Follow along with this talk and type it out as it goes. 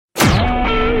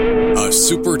a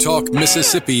SuperTalk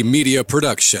Mississippi media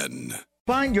production.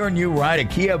 Find your new ride at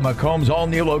Kia Macomb's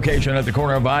all-new location at the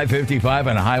corner of I-55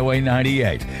 and Highway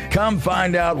 98. Come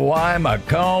find out why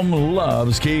Macomb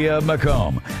loves Kia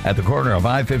Macomb at the corner of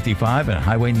I-55 and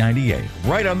Highway 98.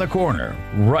 Right on the corner,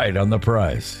 right on the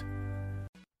price.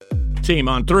 Team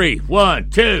on three. 1,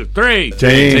 2, 3.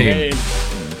 Team.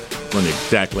 Wasn't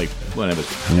exactly one of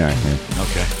us. Yeah.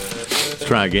 Okay. Let's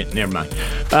try again. Never mind.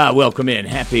 Welcome in.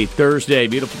 Happy Thursday.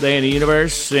 Beautiful day in the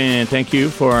universe. And thank you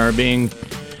for being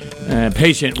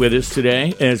patient with us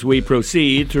today as we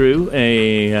proceed through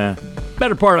a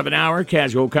better part of an hour,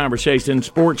 casual conversation,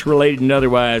 sports-related and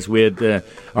otherwise, with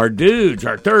our dudes,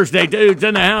 our Thursday dudes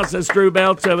in the house. That's Drew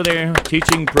Belts over there,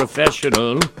 teaching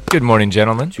professional. Good morning,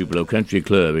 gentlemen. Tupelo Country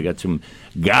Club. We got some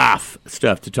golf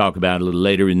stuff to talk about a little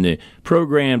later in the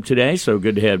program today, so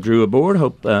good to have Drew aboard.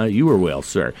 Hope you were well,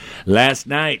 sir. Last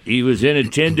night, he was in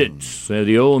attendance at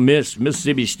the Ole Miss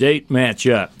Mississippi State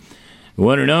matchup.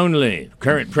 One and only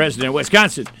current president of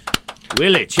Wisconsin,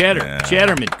 Willie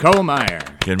Chatterman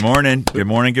Kohlmeyer. Good morning. Good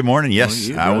morning. Good morning.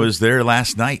 Yes, I was there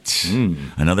last night.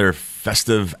 Another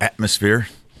festive atmosphere.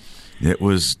 It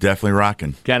was definitely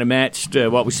rocking. Kind of matched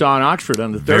what we saw in Oxford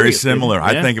on the 30th. Very similar. Yeah.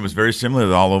 I think it was very similar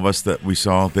to all of us that we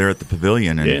saw there at the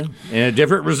pavilion. And a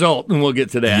different result, and we'll get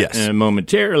to that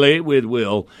momentarily with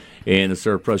Will in the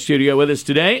Surf Pro studio with us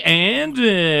today. And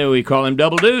we call him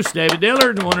Double Deuce, David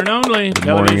Dillard, the one and only. Good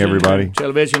morning, everybody.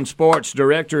 Television sports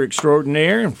director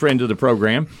extraordinaire and friend of the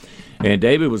program. And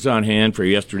David was on hand for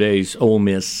yesterday's Ole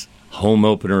Miss home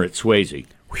opener at Swayze.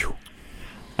 Whew.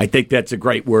 I think that's a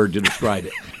great word to describe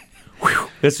it. Whew.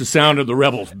 That's the sound of the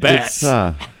Rebels' bats.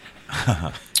 It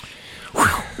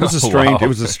was a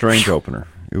strange opener.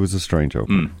 It was a strange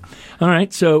opener. All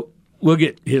right, so we'll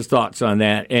get his thoughts on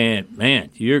that. And, man,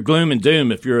 you're gloom and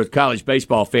doom if you're a college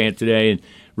baseball fan today in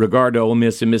regard to Ole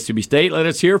Miss and Mississippi State. Let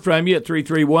us hear from you at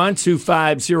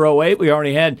 331-2508. We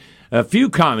already had a few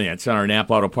comments on our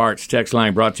Napa Auto Parts text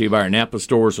line brought to you by our Napa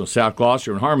stores on South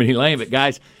Gloucester and Harmony Lane. But,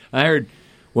 guys, I heard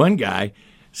one guy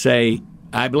say,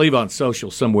 I believe on social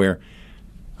somewhere,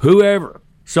 whoever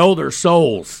sold their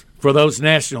souls for those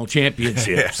national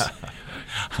championships. Yeah.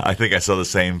 I think I saw the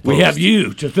same post. We have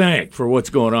you to thank for what's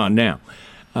going on now.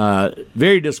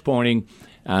 Very disappointing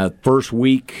first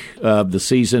week of the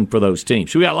season for those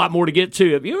teams. So we got a lot more to get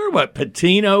to. Have you heard what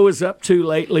Patino is up to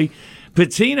lately?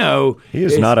 Patino. He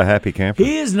is not a happy camper.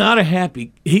 He is not a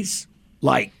happy. He's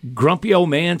like grumpy old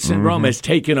man syndrome has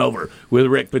taken over with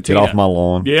Rick Pitino. Get off my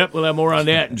lawn. Yep, we'll have more on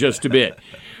that in just a bit.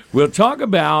 We'll talk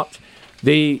about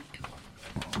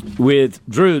with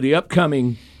Drew, the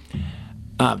upcoming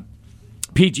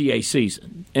PGA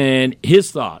season and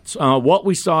his thoughts on what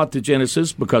we saw at the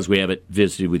Genesis, because we haven't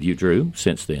visited with you, Drew,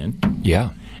 since then.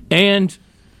 Yeah. And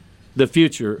the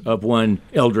future of one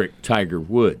Eldrick Tiger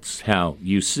Woods, how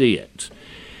you see it.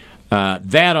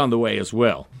 That on the way as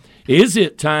well. Is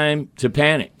it time to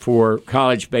panic for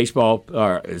college baseball,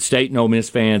 State and Ole Miss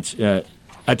fans?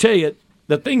 I tell you,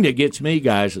 the thing that gets me,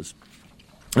 guys, is,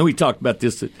 and we talked about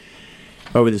this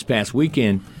over this past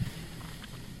weekend,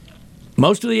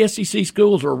 most of the SEC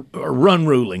schools are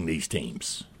run-ruling these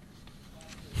teams.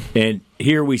 And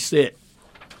here we sit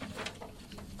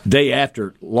day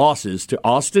after losses to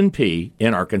Austin Peay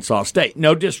and Arkansas State.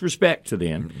 No disrespect to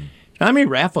them. Mm-hmm. I mean,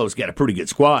 Raffo's got a pretty good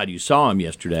squad. You saw him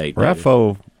yesterday.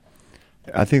 Raffo,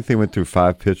 I think they went through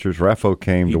 5 pitchers. Raffo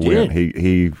came to win.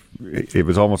 It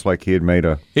was almost like he had made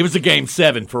a... It was a Game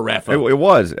 7 for Raffo. It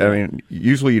was. I mean,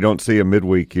 usually you don't see a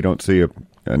midweek. You don't see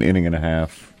an inning and a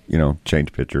half,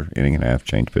 change pitcher, inning and a half,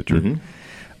 change pitcher. Mm-hmm.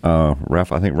 I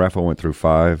think Raffo went through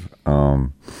 5.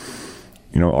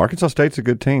 Arkansas State's a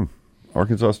good team.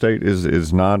 Arkansas State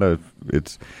is not a...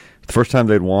 It's the first time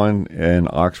they'd won in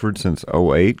Oxford since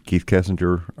 2008. Keith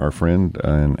Kessinger, our friend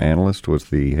and analyst, was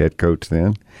the head coach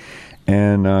then.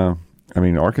 And,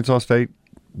 Arkansas State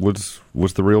was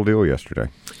the real deal yesterday.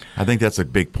 I think that's a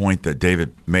big point that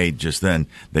David made just then.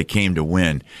 They came to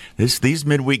win. These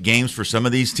midweek games for some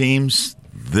of these teams,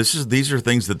 these are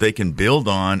things that they can build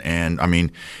on. And,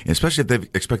 especially if they're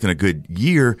expecting a good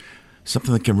year,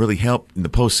 something that can really help in the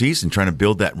postseason, trying to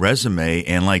build that resume.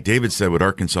 And like David said with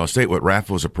Arkansas State, what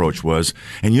Raffo's approach was,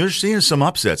 and you're seeing some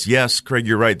upsets. Yes, Craig,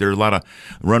 you're right. There are a lot of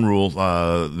run rule,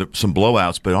 some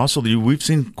blowouts, but also we've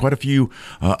seen quite a few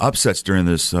upsets during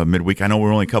this midweek. I know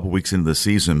we're only a couple weeks into the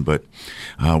season, but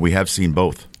we have seen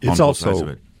both. It's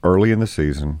also early in the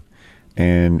season,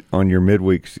 and on your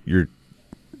midweeks,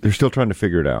 they're still trying to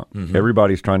figure it out. Mm-hmm.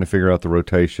 Everybody's trying to figure out the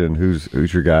rotation,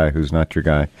 who's your guy, who's not your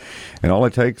guy. And all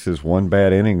it takes is one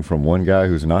bad inning from one guy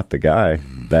who's not the guy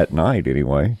that night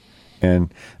anyway.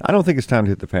 And I don't think it's time to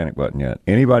hit the panic button yet.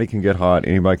 Anybody can get hot.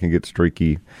 Anybody can get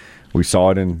streaky. We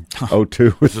saw it in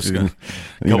 2002 with Just a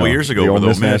couple years ago the Ole with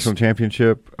Miss Ole Miss. National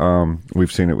Championship.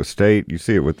 We've seen it with State. You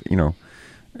see it with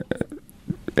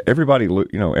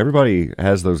everybody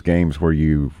has those games where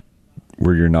you're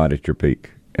not at your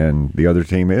peak, and the other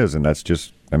team is, and that's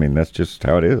just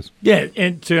how it is. Yeah,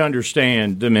 and to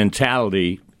understand the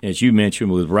mentality, as you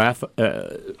mentioned with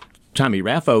Tommy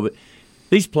Raffo, but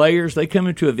these players, they come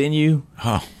into a venue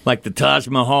like the Taj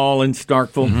Mahal in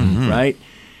Starkville, right?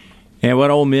 And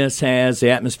what Ole Miss has, the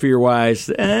atmosphere-wise,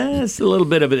 it's a little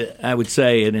bit of I would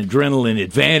say, an adrenaline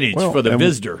advantage for the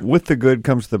visitor. With the good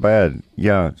comes the bad.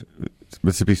 Yeah,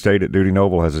 Mississippi State at Duty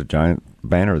Noble has a giant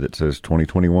banner that says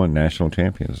 2021 National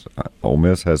Champions. Ole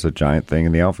Miss has a giant thing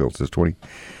in the outfield that says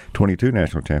 2022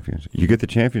 National Champions. You get the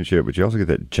championship, but you also get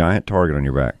that giant target on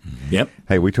your back. Yep.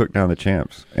 Hey, we took down the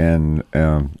champs, and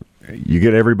you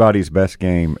get everybody's best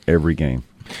game every game.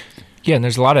 Yeah, and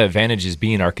there's a lot of advantages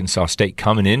being Arkansas State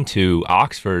coming into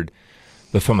Oxford,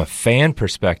 but from a fan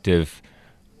perspective,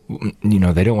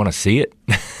 they don't want to see it.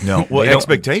 No, well,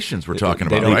 expectations we're talking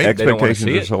about, right? Expectations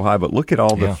are so high, but look at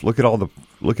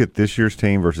this year's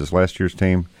team versus last year's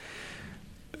team.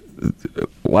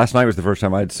 Last night was the first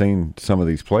time I'd seen some of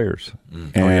these players,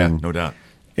 and no doubt.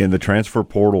 In the transfer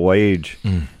portal age.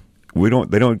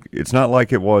 It's not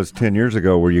like it was 10 years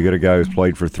ago where you get a guy who's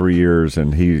played for 3 years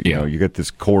and you get this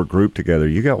core group together.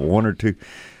 You got one or two,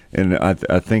 and I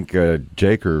think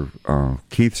Jake or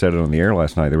Keith said it on the air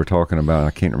last night. They were talking about,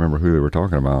 I can't remember who they were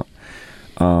talking about,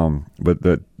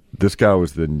 but this guy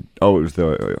was I'm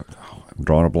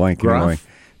drawing a blank anyway.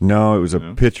 No, it was a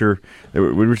pitcher. We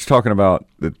were just talking about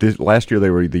that last year they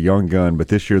were the young gun, but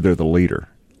this year they're the leader.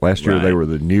 Last year they were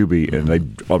the newbie, and they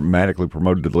automatically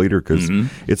promoted to the leader because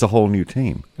it's a whole new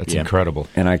team. That's incredible.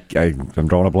 And I'm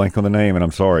drawing a blank on the name, and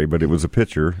I'm sorry, but it was a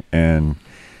pitcher. And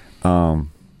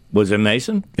was it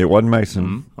Mason? It wasn't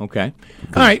Mason. Okay.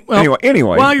 All right. Well,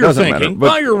 anyway, while you're doesn't thinking,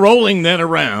 matter, while you're rolling that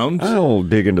around, I'll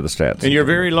dig into the stats. in your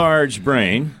very large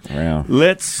brain,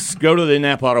 let's go to the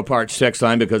Napa Auto Parts text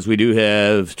line because we do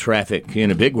have traffic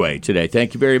in a big way today.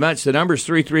 Thank you very much. The number's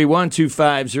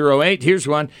 331-2508. Here's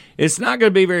one. It's not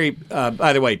going to be very,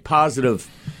 by the way, positive,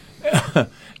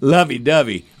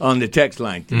 lovey-dovey on the text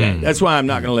line today. That's why I'm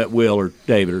not going to let Will or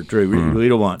David or Drew. We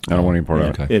don't want. I don't want any part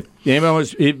of it. If anybody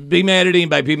wants, be mad at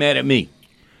anybody, be mad at me.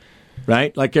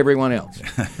 Right? Like everyone else.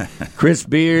 Chris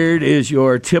Beard is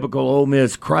your typical Ole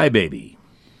Miss crybaby.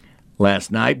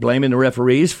 Last night, blaming the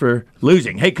referees for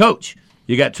losing. Hey, Coach,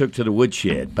 you got took to the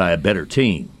woodshed by a better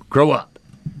team. Grow up.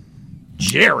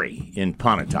 Jerry in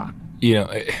Pontotoc.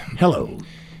 Hello,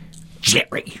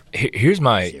 Jerry. Here's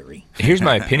my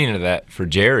opinion of that for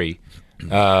Jerry. Just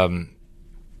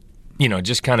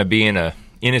kind of being a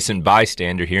innocent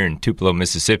bystander here in Tupelo,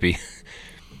 Mississippi.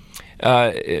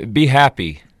 Be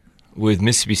happy with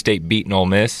Mississippi State beating Ole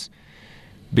Miss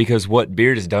because what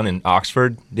Beard has done in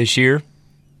Oxford this year,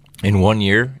 in 1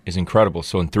 year, is incredible.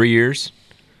 So in 3 years,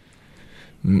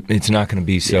 it's not going to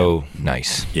be so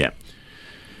nice. Yeah.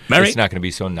 Mary? It's not going to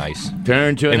be so nice.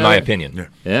 Turn to in my opinion.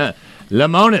 Yeah.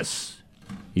 Lamonis,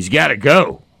 he's got to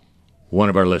go. One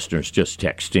of our listeners just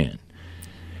texted in.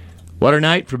 What a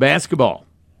night for basketball.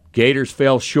 Gators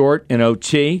fell short in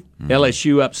OT.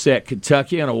 LSU upset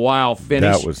Kentucky on a wild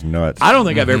finish. That was nuts. I don't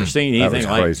think I've ever seen anything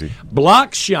like crazy.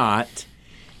 Block shot.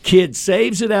 Kid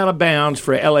saves it out of bounds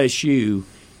for LSU,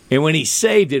 and when he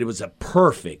saved it, it was a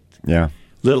perfect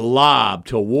little lob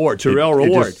to Terrell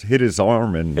Ward. It just hit his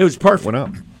arm, and it was perfect. Went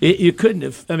up. You couldn't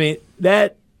have. I mean,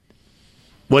 that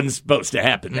wasn't supposed to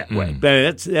happen that way.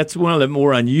 But that's one of the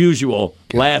more unusual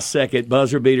last-second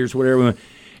buzzer beaters, whatever.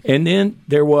 And then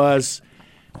there was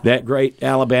that great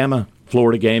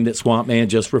Alabama-Florida game that Swamp Man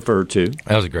just referred to.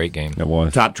 That was a great game. It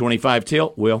was. Top 25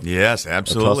 tilt, Will? Yes,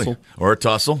 absolutely. Or a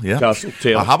tussle, yeah. Tussle,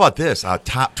 tilt. How about this? A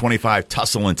top 25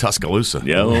 tussle in Tuscaloosa.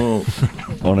 No.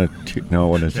 on a Tuesday.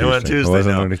 It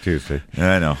wasn't on a Tuesday.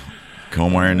 I know.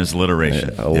 Comb wearing is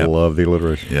alliteration. I love the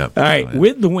alliteration. Yep. All right,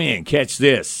 with the win, catch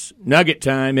this. Nugget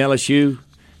time, LSU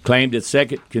claimed its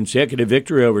second consecutive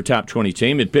victory over top 20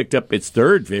 team and picked up its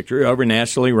third victory over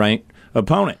nationally ranked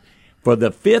opponent. For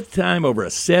the fifth time over a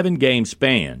 7-game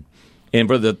span, and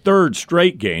for the third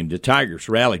straight game, the Tigers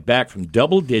rallied back from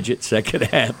double-digit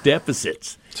second-half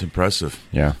deficits. It's impressive.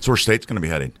 Yeah. That's where State's going to be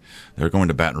heading. They're going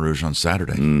to Baton Rouge on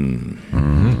Saturday.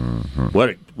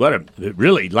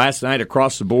 Really, last night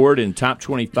across the board in top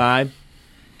 25,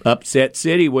 upset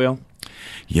city, Will.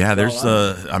 Yeah,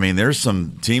 there's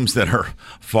some teams that are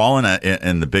falling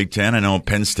in the Big Ten. I know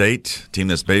Penn State, team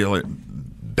that's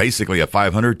basically a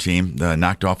 500 team,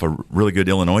 knocked off a really good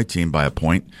Illinois team by a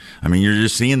point. I mean, you're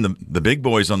just seeing the big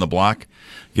boys on the block,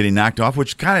 getting knocked off,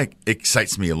 which kind of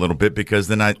excites me a little bit because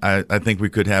then I think we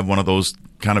could have one of those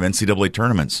kind of NCAA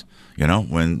tournaments,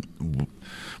 when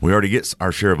we already get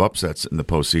our share of upsets in the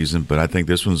postseason, but I think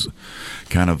this one's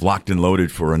kind of locked and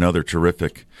loaded for another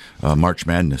terrific March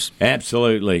Madness.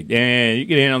 Absolutely. And you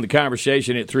get in on the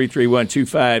conversation at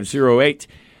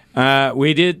 331-2508.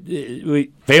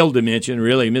 We failed to mention,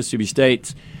 really, Mississippi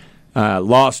State's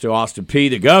lost to Austin Peay.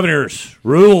 The Governors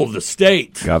ruled the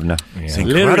state. Governor. It's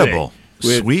incredible.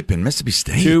 Sweep in Mississippi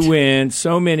State. 2 wins.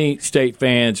 So many state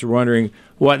fans are wondering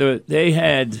whether they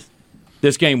had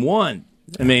this game won.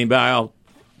 I mean, by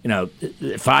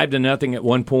 5-0 at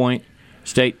one point.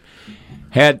 State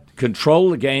had control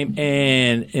of the game,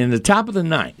 and in the top of the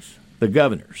ninth, the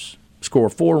Governors score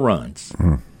 4 runs,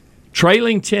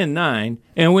 trailing 10-9,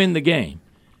 and win the game.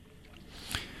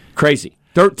 Crazy.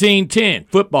 13-10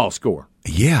 football score.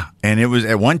 Yeah, and it was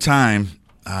at one time,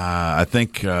 I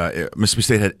think Mississippi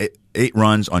State had 8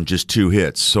 runs on just 2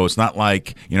 hits. So it's not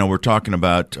like, we're talking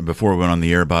about, before we went on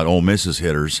the air, about Ole Miss's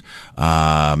hitters.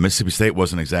 Mississippi State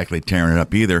wasn't exactly tearing it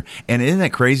up either. And isn't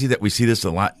that crazy that we see this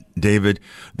a lot, David?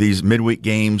 These midweek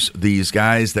games, these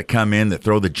guys that come in that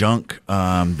throw the junk,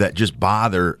 that just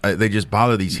bother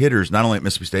these hitters, not only at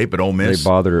Mississippi State, but Ole Miss. They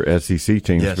bother SEC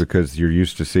teams because you're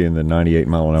used to seeing the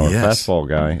 98-mile-an-hour fastball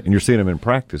guy, and you're seeing him in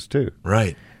practice too.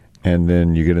 Right. And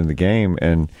then you get in the game,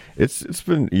 and it's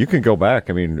been. You can go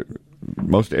back. I mean,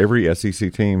 most every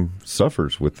SEC team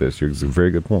suffers with this. It's a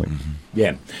very good point.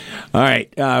 Yeah. All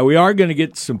right. We are going to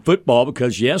get some football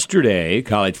because yesterday,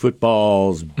 college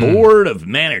football's Board of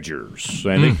Managers,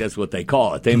 I think that's what they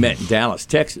call it, they met in Dallas,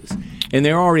 Texas, and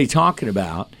they're already talking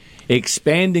about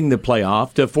expanding the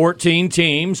playoff to 14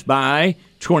 teams by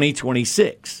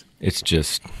 2026. It's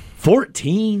just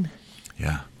 14.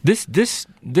 Yeah. This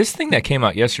thing that came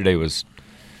out yesterday was,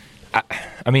 I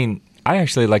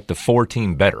actually like the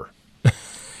 4-team better.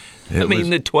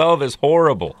 The 12 is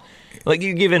horrible. Like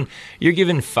you're giving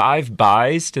 5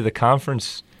 byes to the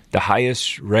conference, the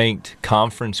highest ranked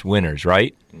conference winners,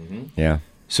 right? Mm-hmm. Yeah.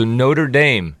 So Notre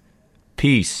Dame,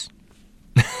 peace.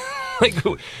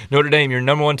 Notre Dame, you're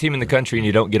number 1 team in the country and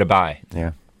you don't get a bye.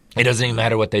 Yeah. It doesn't even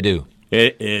matter what they do.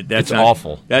 That's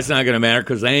awful. That's not going to matter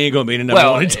because they ain't going to be the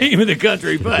number 1 team in the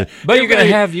country. But you're going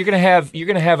to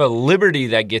have a Liberty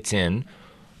that gets in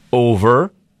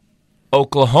over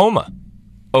Oklahoma.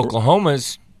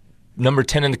 Oklahoma's number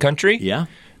 10 in the country. Yeah,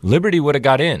 Liberty would have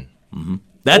got in. Mm-hmm.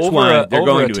 That's why they're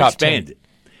going to expand it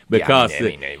because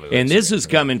and this is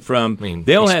coming from.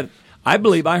 They'll have. I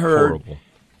believe I heard. Horrible.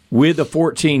 With the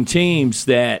 14 teams,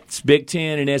 that Big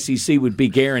Ten and SEC would be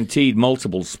guaranteed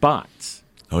multiple spots.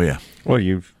 Oh yeah. Well,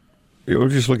 you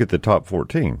just look at the top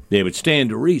 14. They would stand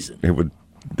to reason.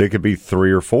 They could be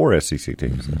 3 or 4 SEC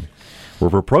teams.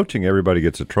 We're approaching. Everybody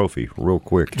gets a trophy real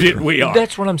quick. We are.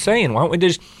 That's what I'm saying. Why don't we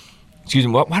just? Excuse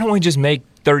me. Why don't we just make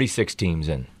 36 teams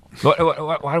in? Why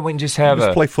don't we just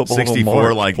have play football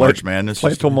 64 like March Madness?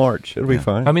 Play till March. It'll be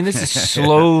fine. I mean, this is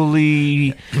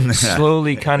slowly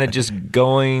kind of just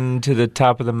going to the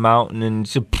top of the mountain and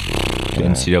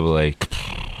NCAA.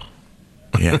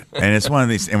 Yeah, and it's one of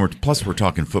these, and we're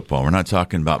talking football. We're not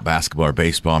talking about basketball or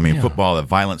baseball. I mean, football, a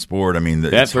violent sport. I mean,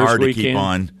 it's hard to keep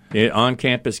on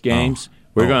campus games.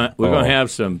 We're going to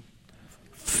have some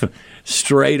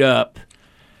straight up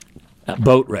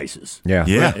boat races. Yeah.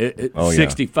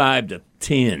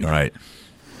 65-10. Right.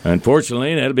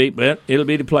 Unfortunately, it'll be the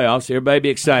playoffs. Everybody be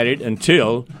excited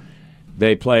until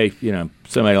they play,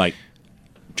 somebody like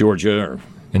Georgia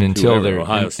until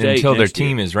Ohio State. Until their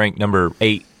team is ranked number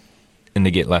 8 and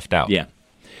they get left out. Yeah.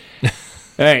 All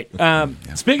right.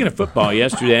 Speaking of football,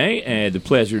 yesterday, I had the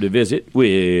pleasure to visit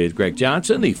with Greg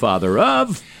Johnson, the father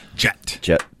of Jet.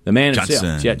 The man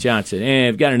himself, Jet Johnson. And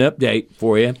I've got an update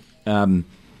for you.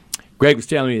 Greg was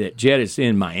telling me that Jet is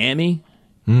in Miami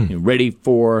and ready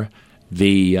for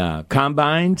the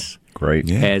combines. Great.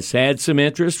 Yeah. Has had some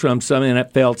interest from some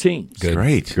NFL teams. Good.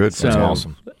 Great. Good. So, that's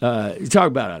awesome. You talk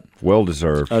about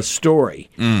well-deserved. A story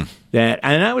that,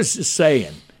 and I was just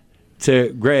saying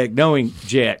to Greg, knowing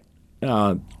Jet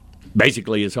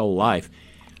basically his whole life,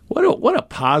 what a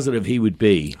positive he would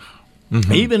be,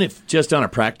 even if just on a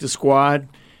practice squad.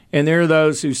 And there are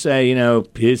those who say,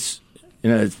 his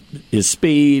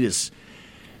speed is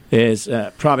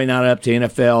probably not up to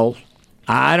NFL.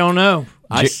 I don't know.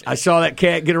 I saw that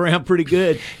cat get around pretty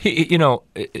good.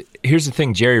 Here's the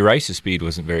thing: Jerry Rice's speed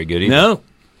wasn't very good either. No,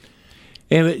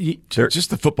 and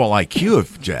just the football IQ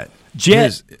of Jet.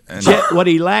 Jet, what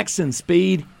he lacks in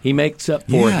speed, he makes up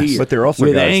for here. But they're also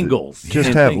with guys angles. that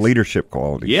just have leadership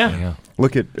qualities. Yeah.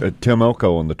 Look at Tim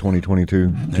Elko on the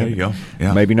 2022. There you go.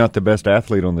 Yeah. Maybe not the best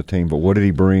athlete on the team, but what did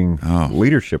he bring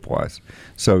leadership-wise?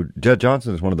 So Jet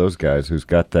Johnson is one of those guys who's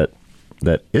got that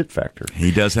it factor.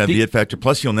 He does have the it factor.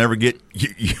 Plus, you'll never get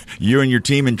you and your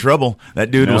team in trouble.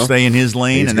 That dude will stay in his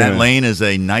lane, and that lane is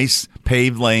a nice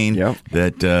paved lane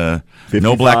that 55,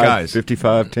 no black eyes.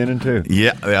 55, 10, and 2.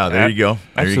 Yeah, there you go.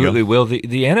 Absolutely, Will. The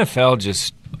NFL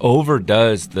just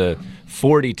overdoes the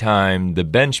 40 time, the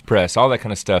bench press, all that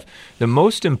kind of stuff. The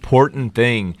most important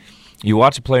thing, you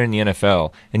watch a player in the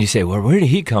NFL and you say, well, where did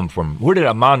he come from? Where did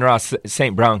Amon-Ra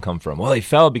St. Brown come from? Well, he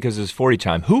fell because of his 40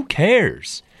 time. Who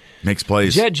cares? Makes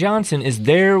plays. Jet Johnson is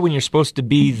there when you're supposed to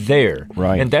be there.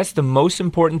 Right. And that's the most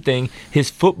important thing. His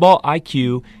football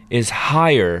IQ is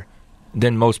higher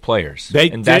than most players.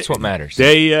 That's what matters.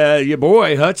 Your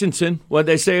boy, Hutchinson, what'd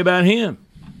they say about him?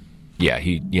 Yeah,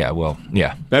 yeah.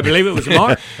 I believe it was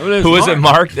Mark. Who was it,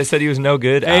 Mark, that said he was no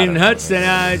good? Aiden Hudson,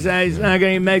 he's not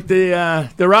going to make the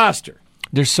roster.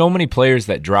 There's so many players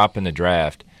that drop in the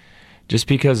draft just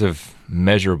because of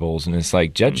measurables, and it's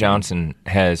like Jet Johnson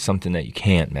has something that you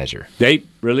can't measure. They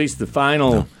released the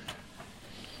final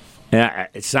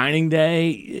signing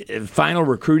day, final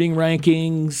recruiting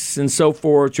rankings, and so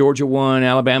forth. Georgia 1,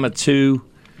 Alabama 2.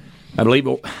 I believe,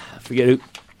 I forget who.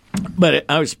 But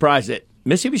I was surprised that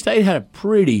Mississippi State had a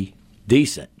pretty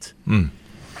decent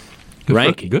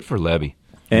ranking. Good for Levy.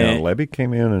 And Levy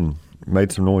came in and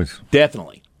made some noise.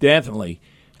 Definitely.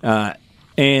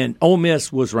 And Ole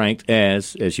Miss was ranked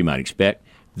as you might expect,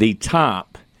 the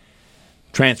top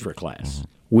transfer class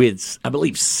with, I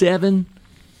believe, 7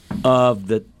 of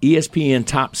the ESPN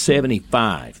top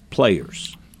 75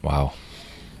 players. Wow.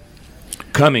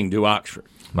 Coming to Oxford.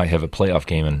 Might have a playoff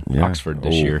game in Oxford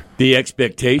this year. The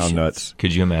expectations. How nuts.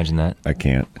 Could you imagine that? I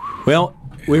can't. Well,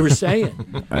 we were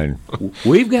saying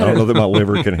we've got. I don't know that my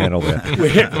liver can handle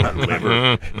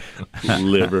that.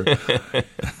 liver.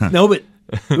 No, but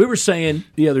we were saying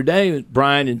the other day,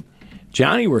 Brian and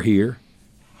Johnny were here.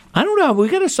 I don't know. We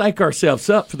got to psych ourselves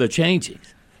up for the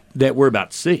changes that we're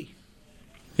about to see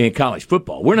in college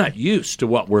football. We're not used to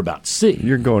what we're about to see.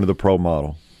 You're going to the pro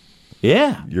model.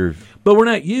 Yeah. But we're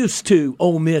not used to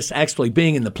Ole Miss actually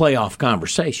being in the playoff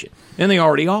conversation, and they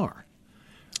already are.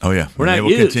 Oh yeah, they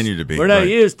will continue to be. We're not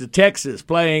used to Texas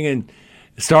playing in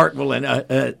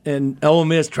Starkville and Ole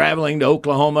Miss traveling to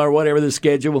Oklahoma or whatever the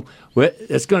schedule.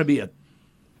 It's going to be a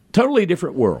totally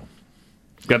different world.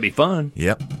 It's going to be fun.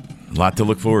 Yep, a lot to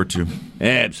look forward to.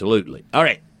 Absolutely. All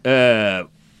right, but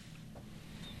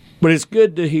it's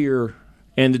good to hear.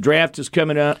 And the draft is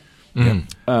coming up.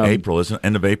 April, isn't it?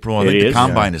 End of April. I think the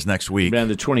combine is next week. Around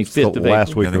the 25th of April.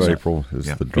 Last week of April is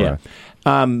the draft.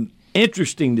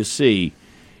 Interesting to see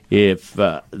if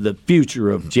the future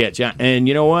of Jet Johnson. And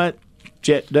you know what?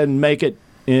 Jet doesn't make it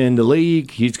in the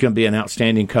league. He's going to be an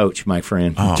outstanding coach, my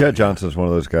friend. Jet Johnson is one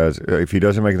of those guys. If he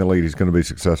doesn't make the league, he's going to be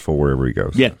successful wherever he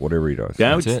goes. Yeah. Whatever he does.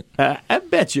 That's it. I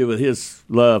bet you with his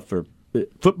love for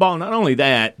football, not only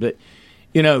that, but,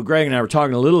 Greg and I were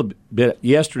talking a little bit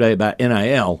yesterday about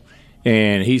NIL.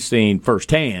 And he's seen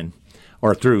firsthand,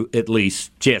 or through at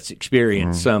least Jet's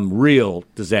experience, some real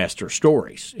disaster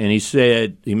stories. And he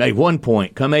said, he made one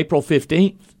point, come April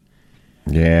 15th,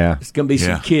 it's going to be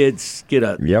some kids get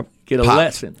a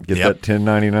lesson. Get that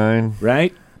 1099.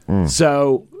 Right?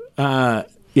 So,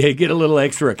 get a little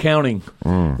extra accounting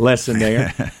lesson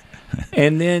there.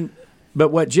 And then, but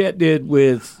what Jet did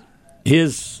with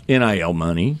his NIL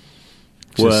money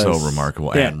was so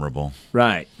remarkable, admirable.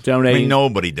 Right. Donating. I mean,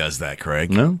 nobody does that,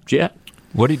 Craig. No, Jet.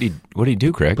 What did he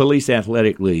do, Craig? Police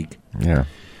Athletic League. Yeah.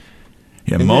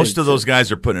 Yeah, most of those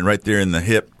guys are putting it right there in the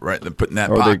hip, right? They're putting that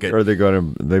pocket.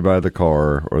 They buy the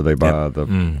car, or they buy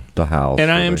the house.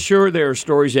 And I am sure there are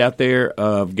stories out there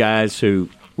of guys who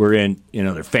were in,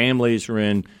 their families were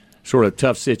in sort of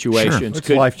tough situations. It's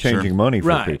life-changing money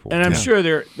for people. And I'm sure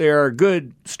there are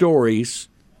good stories.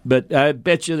 But I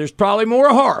bet you there's probably more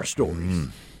horror stories.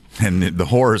 And the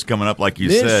horror's coming up, like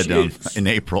you said, in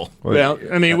April. Well,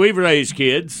 I mean, we've raised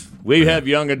kids. We have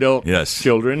young adult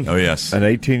children. Oh, yes. An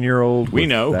 18-year-old we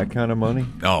know that kind of money?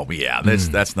 Oh, yeah.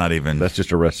 That's not even... That's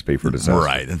just a recipe for disaster.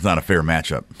 Right. It's not a fair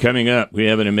matchup. Coming up, we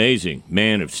have an amazing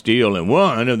Man of Steel and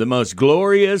one of the most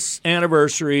glorious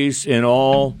anniversaries in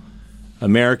all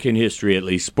American history, at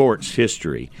least sports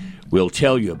history, we'll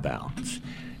tell you about.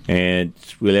 And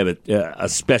we'll have a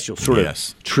special sort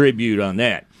of tribute on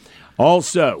that.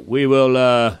 Also, we will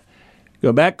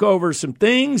go back over some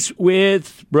things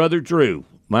with Brother Drew.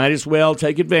 Might as well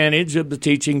take advantage of the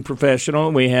teaching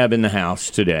professional we have in the house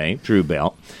today, Drew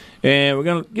Bell. And we're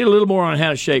going to get a little more on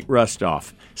how to shake rust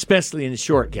off, especially in the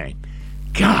short game.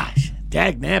 Gosh,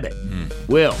 dagnabbit.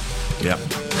 Will. Yep.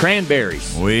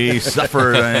 Cranberries. We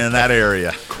suffered in that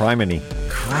area. Criminy.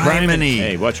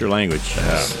 Hey, watch your language.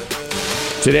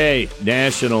 Today,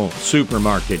 National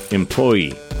Supermarket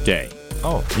Employee Day.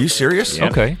 Oh, Are you serious?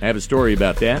 Yep. Okay. I have a story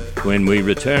about that when we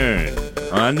return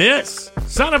on this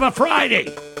Son of a Friday,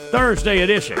 Thursday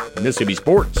edition of Mississippi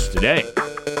Sports Today.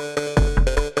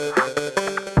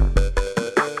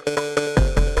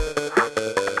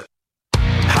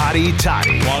 Hotty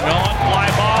toddy. One on, fly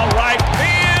ball, right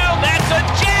field. That's a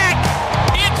jack.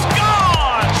 It's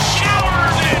gone.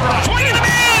 Showers it. Swing and a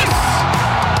miss.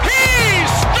 He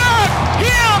struck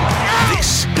him out.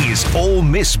 This is Ole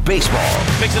Miss baseball.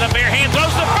 Picks it up bare hand,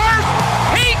 throws to first.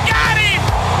 He got him.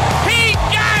 He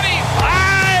got him.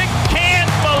 I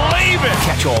can't believe it.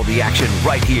 Catch all the action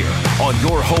right here on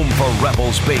your home for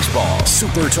Rebels baseball.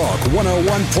 Super Talk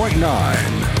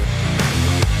 101.9.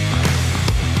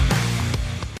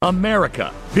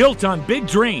 America, built on big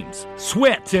dreams,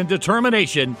 sweat and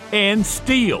determination, and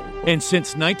steel. And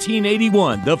since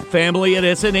 1981, the family at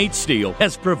S&H Steel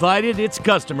has provided its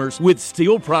customers with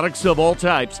steel products of all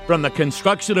types, from the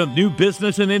construction of new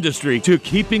business and industry to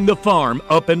keeping the farm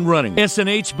up and running.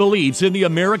 S&H believes in the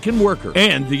American worker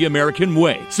and the American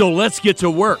way. So let's get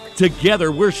to work.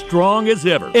 Together, we're strong as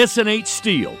ever. S&H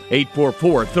Steel,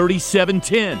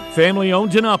 844-3710. Family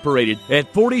owned and operated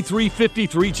at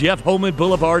 4353 Jeff Holman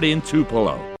Boulevard in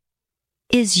Tupelo.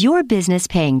 Is your business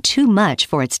paying too much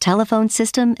for its telephone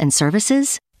system and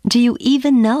services? Do you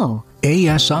even know?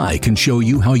 ASI can show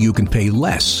you how you can pay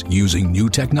less using new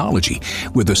technology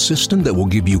with a system that will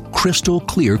give you crystal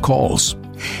clear calls.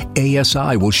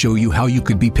 ASI will show you how you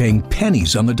could be paying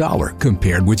pennies on the dollar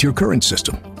compared with your current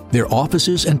system. Their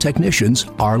offices and technicians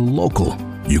are local.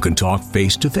 You can talk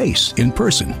face-to-face in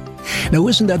person. Now,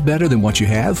 isn't that better than what you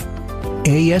have?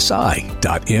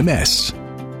 ASI.ms.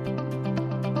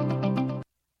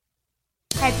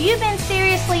 Have you been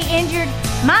seriously injured?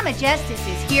 Mama Justice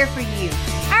is here for you.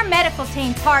 Our medical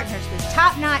team partners with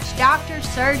top-notch doctors,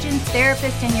 surgeons,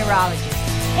 therapists, and urologists,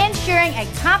 ensuring a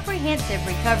comprehensive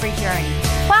recovery journey.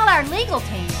 While our legal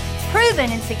team,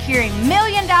 proven in securing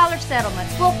million-dollar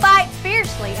settlements, will fight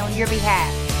fiercely on your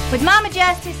behalf. With Mama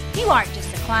Justice, you aren't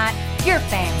just a client, you're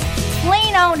family.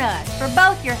 Lean on us for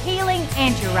both your healing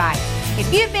and your rights.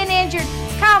 If you've been injured,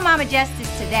 call Mama Justice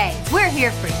today. We're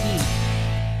here for you.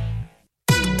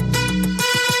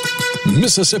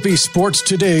 Mississippi Sports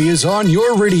Today is on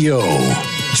your radio.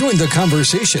 Join the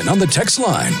conversation on the text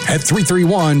line at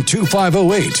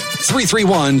 331-2508.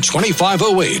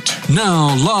 331-2508.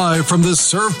 Now, live from the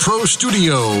Serve Pro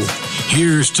studio,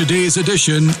 here's today's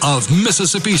edition of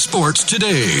Mississippi Sports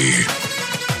Today.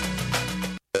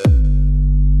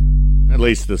 At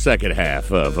least the second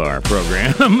half of our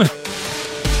program.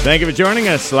 Thank you for joining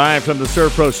us live from the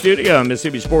Serve Pro studio on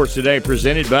Mississippi Sports Today,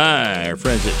 presented by our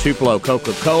friends at Tupelo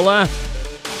Coca-Cola.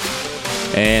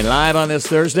 And live on this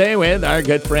Thursday with our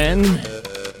good friend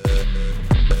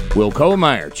Will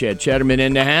Kohlmeyer. Chad Chatterman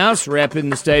in the house,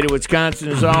 repping the state of Wisconsin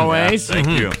as always. Thank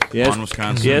you. Yes, On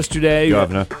Wisconsin. yesterday,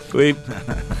 Governor. we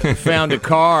found a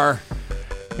car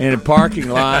in a parking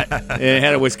lot and it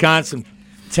had a Wisconsin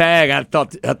tag. I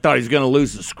thought he was going to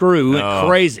lose the screw. It went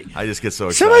crazy. I just get so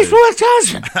excited. Somebody's from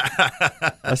Wisconsin.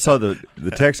 I saw the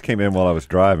text came in while I was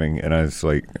driving, and I was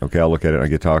like, okay, I'll look at it. I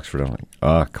get to Oxford. I'm like,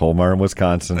 Colmar in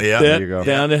Wisconsin. Yeah. There you go.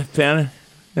 Down.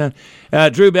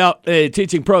 Drew Belt,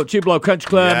 teaching pro at Tupelo Country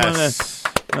Club, Yes. one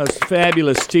of the most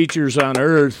fabulous teachers on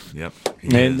earth. Yep.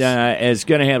 And is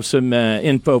going to have some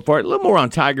info for it. A little more on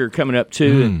Tiger coming up,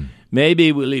 too. And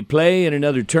maybe will he play in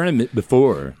another tournament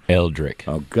before Eldrick.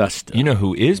 Augusta? You know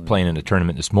who is playing in a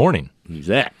tournament this morning? Who's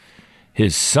that?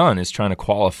 His son is trying to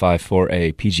qualify for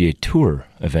a PGA Tour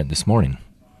event this morning.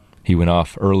 He went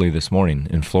off early this morning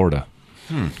in Florida.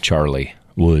 Charlie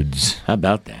Woods. How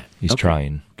about that? He's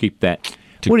trying. Keep that.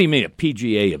 What do you mean, a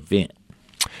PGA event?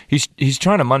 He's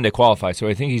trying to Monday qualify, so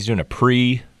I think he's doing a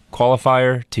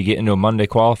pre-qualifier to get into a Monday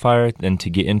qualifier, then to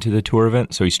get into the tour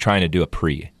event. So he's trying to do a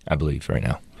pre, I believe, right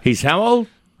now. He's how old?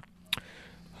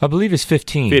 I believe he's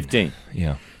 15. 15.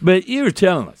 Yeah. But you were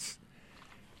telling us,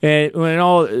 and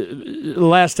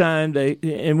last time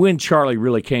when Charlie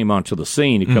really came onto the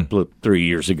scene a couple of 3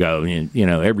 years ago, and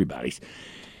everybody's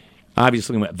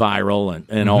obviously went viral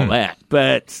and all that.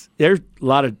 But there's a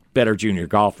lot of better junior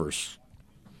golfers,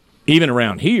 even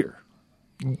around here.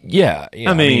 Yeah.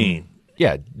 I mean,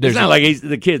 it's not like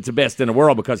the kid's the best in the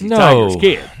world because he's Tiger's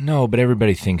kid. No, but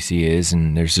everybody thinks he is,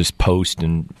 and there's this post,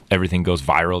 and everything goes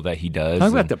viral that he does.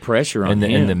 Talk about the pressure on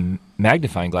him. And the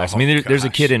magnifying glass. I mean, there's a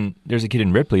kid in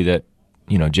Ripley that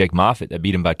Jake Moffitt that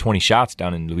beat him by 20 shots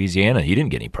down in Louisiana. He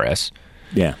didn't get any press.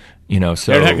 Yeah.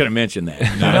 So they're not going to mention that.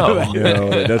 No,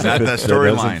 it doesn't fit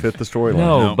the storyline.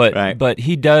 No, but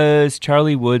he does.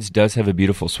 Charlie Woods does have a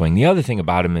beautiful swing. The other thing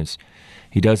about him is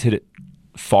he does hit it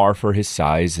far for his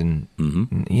size, and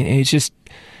it's just.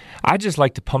 I just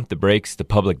like to pump the brakes. The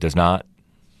public does not.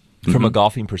 From a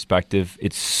golfing perspective,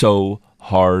 it's so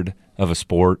hard of a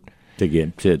sport to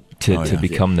get to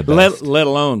become the best. Let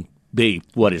alone be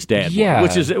what his dad was,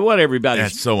 which is what everybody's.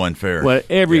 That's so unfair. What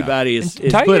everybody is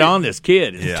put on this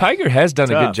kid. Yeah. Tiger has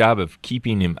done a good job of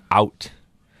keeping him out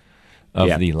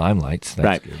of the limelight. So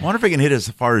that's good. I wonder if he can hit as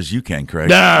far as you can, Craig.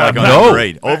 No.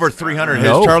 Grade. Over 300.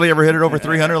 Has Charlie ever hit it over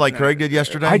 300 like Craig did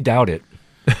yesterday? I doubt it.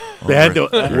 They had to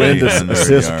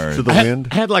assist to the wind.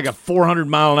 I had like a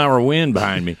 400-mile-an-hour wind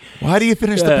behind me. Why do you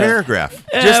finish the paragraph?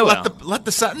 Just let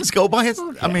the sentence go by.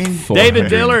 David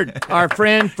Dillard, our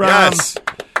friend from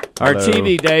our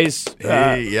TV days. He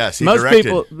most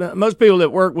directed. people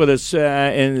that work with us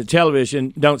in the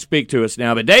television don't speak to us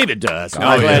now, but David does.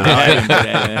 I'm glad to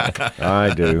have him.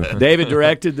 I do. David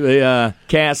directed the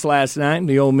cast last night,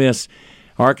 the Ole Miss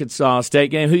Arkansas State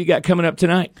game. Who you got coming up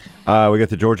tonight? We got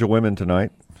the Georgia women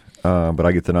tonight, but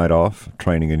I get the night off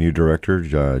training a new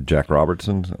director, Jack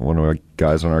Robertson, one of our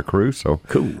guys on our crew. So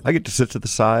cool. I get to sit to the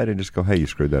side and just go, "Hey, you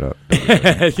screwed that up."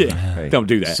 Hey. Don't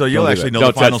do that. So you'll actually know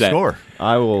the final score.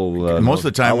 I will. Most of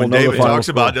the time when David talks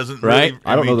about it, doesn't right? Really,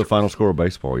 I don't know the final score of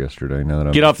baseball yesterday. Now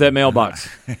that get off that mailbox.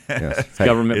 Yes. It's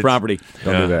government property.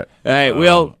 Don't do that. All right,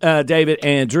 Will, David,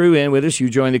 and Drew in with us. You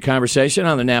joined the conversation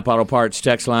on the Napa Auto Parts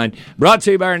text line. Brought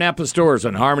to you by our Napa stores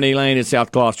on Harmony Lane in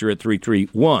South Gloucester at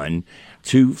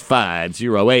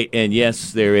 331-2508. And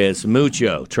yes, there is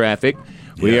mucho traffic.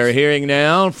 We are hearing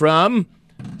now from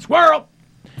Squirrel.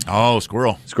 Oh,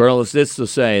 Squirrel. Squirrel is this to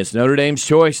say. It's Notre Dame's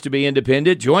choice to be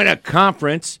independent, join a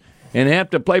conference, and have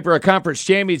to play for a conference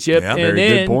championship. Yeah, and very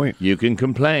then good point. You can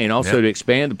complain. Also, to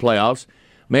expand the playoffs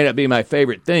may not be my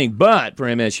favorite thing, but for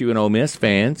MSU and Ole Miss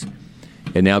fans,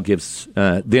 it now gives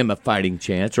them a fighting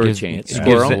chance or a chance.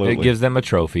 It gives them a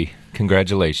trophy.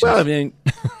 Congratulations. Well, I mean,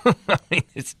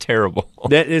 it's terrible.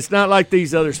 It's not like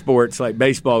these other sports, like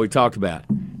baseball we talked about.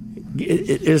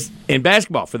 It's, in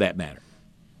basketball, for that matter,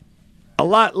 a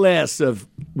lot less of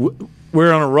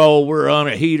we're on a roll, we're on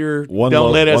a heater.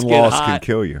 Don't let us get hot. One loss can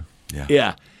kill you.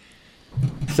 Yeah.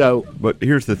 So, but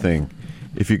here's the thing: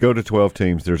 if you go to 12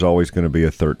 teams, there's always going to be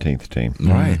a 13th team,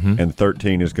 right? And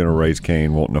 13 is going to raise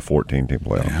Cain wanting a 14-team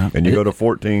playoff, and you go to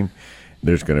 14.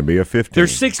 There's going to be a 15.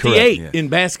 There's 68 in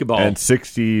basketball. And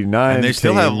 69 and they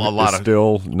still have a lot of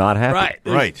still not happy.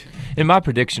 Right. And my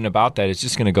prediction about that is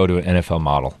just going to go to an NFL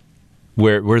model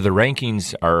where the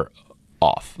rankings are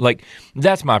off. Like,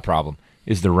 that's my problem,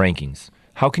 is the rankings.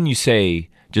 How can you say,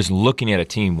 just looking at a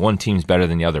team, one team's better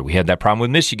than the other? We had that problem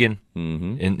with Michigan,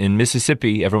 in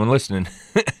Mississippi, everyone listening.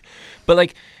 But,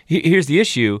 like, here's the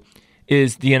issue,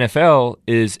 is the NFL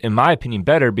is, in my opinion,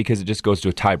 better because it just goes to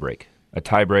a tiebreak. A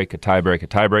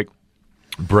tiebreak.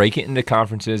 Break it into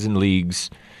conferences and leagues.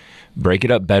 Break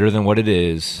it up better than what it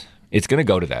is. It's going to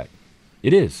go to that.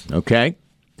 It is. Okay.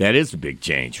 That is a big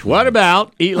change. What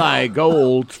about Eli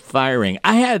Gold firing?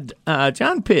 I had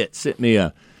John Pitt sent me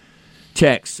a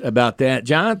text about that.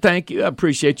 John, thank you. I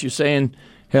appreciate you saying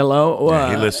hello.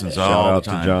 He listens all the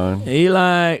time. Shout out to John.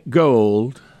 Eli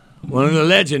Gold, one of the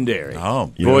legendary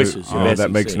voices of that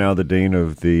SEC. makes now the dean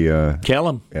of the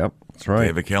Kellum. Yep. That's right.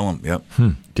 David Kellum, yep.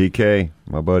 DK,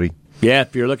 my buddy. Yeah,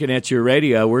 if you're looking at your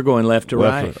radio, we're going left to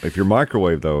right. If you're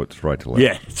microwave, though, it's right to left.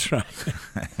 Yeah, that's right.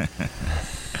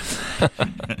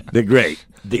 The great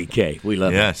DK. We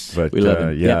love him. But, we love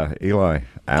him. Eli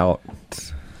out.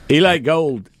 Eli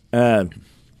Gold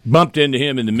bumped into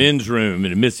him in the men's room in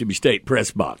the Mississippi State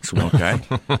press box. Okay.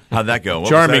 How'd that go? What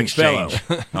Charming was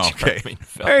that fellow. Okay.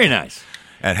 Very nice.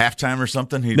 At halftime or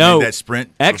something? He made that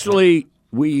sprint? Actually,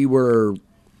 we were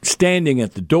standing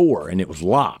at the door, and it was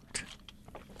locked.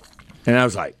 And I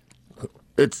was like,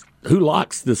 who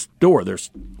locks this door?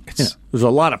 There's a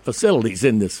lot of facilities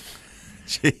in this.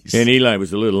 Jeez. And Eli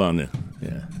was a little on the,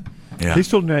 Yeah. Does he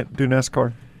still do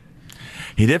NASCAR?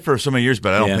 He did for so many years,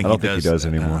 but I don't think he does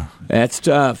anymore. That's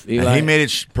tough. Eli. And he made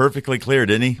it perfectly clear,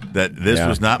 didn't he? That this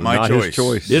was not my choice. His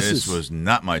choice. This was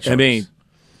not my choice. I mean,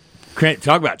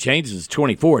 talk about changes.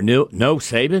 24. No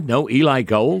Saban, no Eli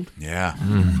Gold. Yeah,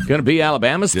 going to be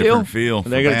Alabama still. Different feel.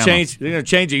 They're going to change. They're going to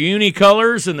change the uni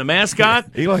colors and the mascot.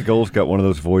 Eli Gold's got one of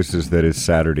those voices that is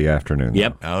Saturday afternoon.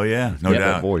 Yep. Oh yeah, no doubt.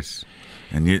 That voice.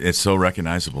 And it's so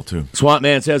recognizable too. Swamp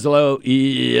Man says hello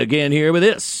again here with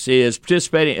this. Is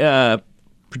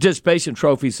participation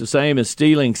trophies the same as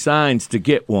stealing signs to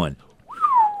get one?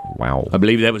 Wow. I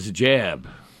believe that was a jab.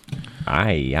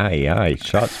 Aye.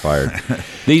 Shots fired.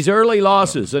 These early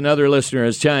losses, another listener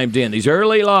has chimed in, these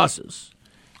early losses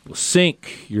will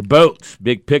sink your boat,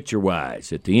 big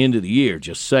picture-wise, at the end of the year,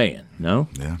 just saying. No?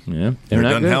 Yeah. They're It not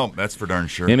doesn't good. help, that's for darn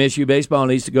sure. MSU baseball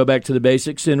needs to go back to the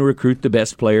basics and recruit the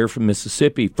best player from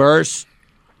Mississippi first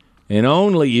and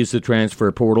only use the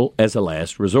transfer portal as a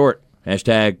last resort.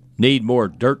 Hashtag need more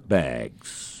dirt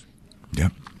bags.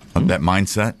 Yep. That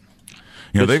mindset.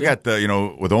 They've got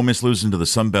with Ole Miss losing to the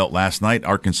Sun Belt last night,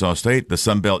 Arkansas State, the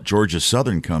Sun Belt, Georgia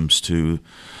Southern comes to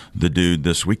the dude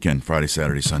this weekend, Friday,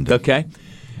 Saturday, Sunday. Okay.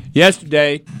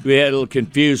 Yesterday, we had a little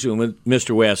confusion with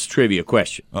Mr. West's trivia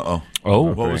question. Uh-oh. Oh,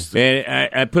 What was And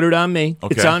I put it on me.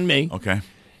 Okay. It's on me. Okay.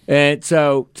 And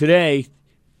so today,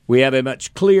 we have a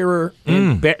much clearer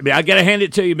and I got to hand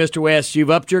it to you, Mr. West. You've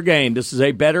upped your game. This is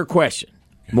a better question.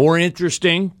 More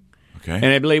interesting. Okay. And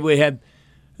I believe we had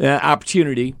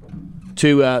opportunity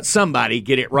to somebody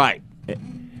get it right.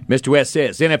 Mr. West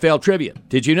says, NFL trivia.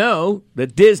 Did you know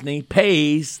that Disney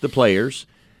pays the players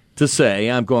to say,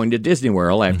 I'm going to Disney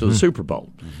World after the Super Bowl?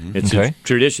 It's a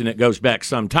tradition that goes back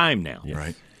some time now.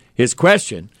 Right. His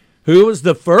question, who was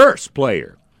the first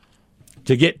player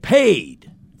to get paid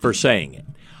for saying it?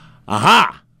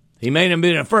 Aha! He may not have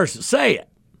been the first to say it.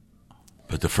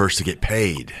 But the first to get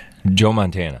paid. Joe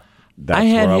Montana. That's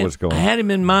where I was going. I had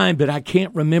him in mind, but I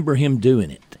can't remember him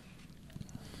doing it.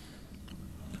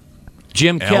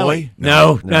 Jim Kelly?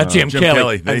 No, not Jim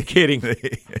Kelly. I'm kidding.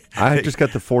 I just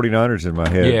got the 49ers in my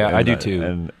head. Yeah, I do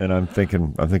too. And I'm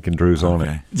thinking Drew's on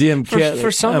it. Jim Kelly.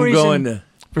 For some I'm reason, going to.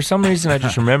 For some reason, I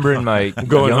just remember in my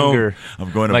going younger, home.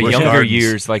 I'm going to my Busch younger Gardens.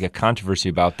 years, like a controversy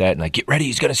about that, and like, get ready,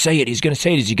 he's going to say it. He's going to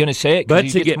say it. Is he going to say it? 'Cause But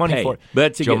he to gets get money paid. for it.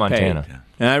 But to Joe get Montana. paid.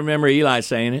 And I remember Eli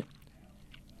saying it.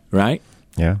 Right?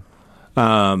 Yeah.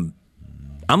 I'm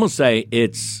going to say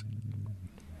it's.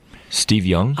 Steve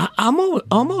Young. I'm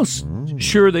almost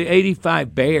sure the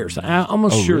 85 Bears. I'm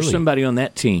almost sure really? somebody on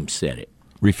that team said it.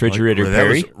 Refrigerator That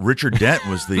Perry. was, Richard Dent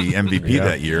was the MVP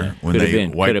that year when Could have they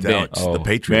been, wiped could have out been. the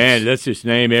Patriots. Man, let's just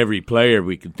name every player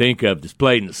we can think of that's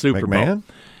played in the Super Bowl. McMahon?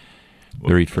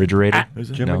 The refrigerator.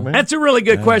 Jim No. McMahon? That's a really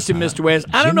good question, Mr. West.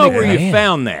 I don't Jim know where you McMahon.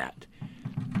 found that,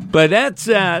 but that's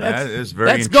That is very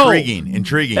that's intriguing. Gold.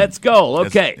 Intriguing. That's gold.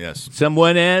 Okay. Yes.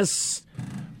 Someone as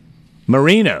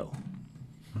Marino.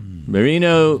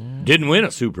 Marino didn't win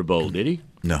a Super Bowl, did he?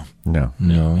 No. No.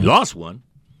 He lost one.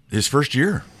 His first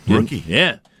year. Rookie.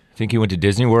 Yeah. Think he went to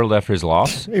Disney World after his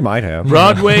loss? He might have.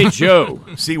 Broadway Joe.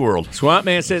 SeaWorld. Swamp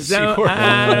Man says, no,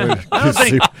 I don't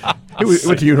think. He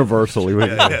went to Universal. He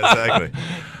went, Yeah, exactly.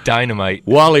 Dynamite.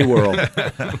 Wally World.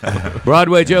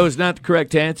 Broadway Joe is not the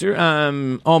correct answer.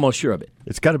 I'm almost sure of it.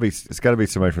 It's got to be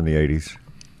somebody from the 80s.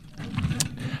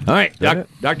 All right.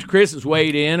 Dr. Chris has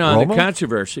weighed in on Roma? the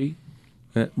controversy.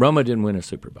 Roma didn't win a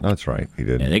Super Bowl. That's right. He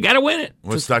did. And they got to win it.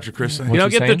 What's Dr. Chris saying? You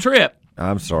don't he get saying? the trip.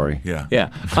 I'm sorry. Yeah. Yeah.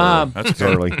 It's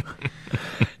early.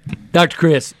 Dr.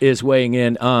 Chris is weighing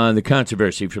in on the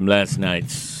controversy from last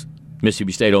night's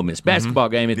Mississippi State Ole Miss basketball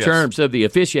game in Yes. terms of the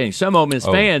officiating. Some Ole Miss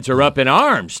fans are up in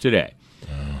arms today.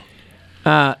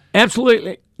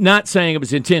 Absolutely not saying it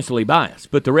was intentionally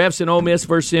biased, but the refs in Ole Miss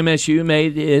versus MSU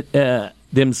made it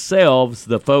themselves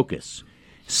the focus.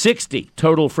 60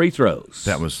 total free throws.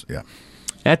 That was, yeah.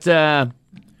 That's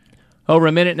over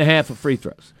a minute and a half of free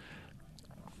throws.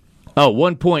 Oh,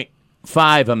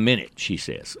 1.5 a minute, she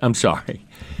says. I'm sorry.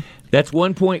 That's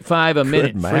 1.5 a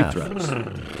minute free math. throws.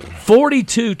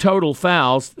 42 total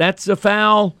fouls. That's a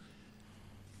foul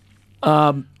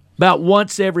about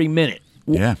once every minute.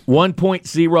 Yeah.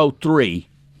 1.03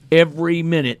 every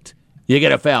minute you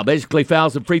get a foul. Basically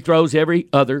fouls and free throws every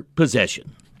other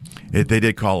possession. They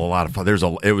did call a lot of.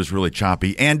 It was really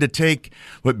choppy. And to take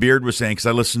what Beard was saying, because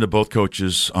I listened to both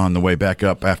coaches on the way back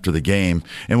up after the game,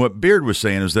 and what Beard was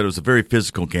saying is that it was a very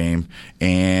physical game,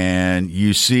 and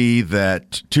you see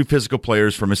that two physical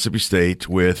players from Mississippi State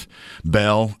with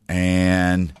Bell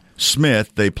and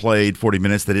Smith, they played 40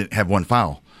 minutes. They didn't have one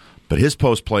foul, but his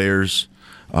post players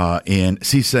in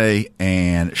Cisse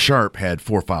and Sharp had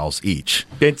 4 fouls each.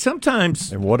 And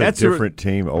sometimes And what a different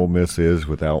team Ole Miss is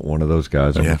without one of those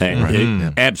guys. Yeah.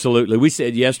 Right. Absolutely. We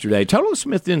said yesterday, Tolo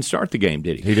Smith didn't start the game,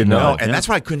 did he? He did No, not. and that's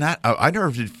why I could not. I never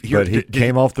did hear. But he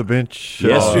came off the bench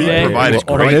Yesterday. He provided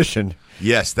on a great- mission.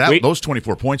 Yes, those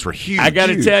 24 points were huge. I got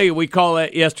to Huge. tell you, we call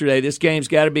that yesterday. This game's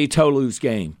got to be Tolu's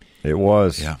game. It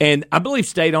was. Yeah. And I believe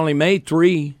State only made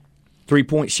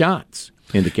 3-point shots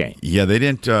in the game. Yeah, they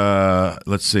didn't.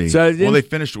 Let's see. So well, they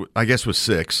finished, I guess, with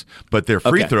 6, but their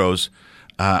free Okay. throws,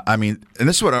 I mean, and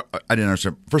this is what I didn't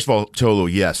understand. First of all, Tolu,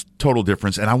 yes, total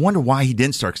difference. And I wonder why he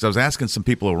didn't start, because I was asking some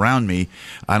people around me.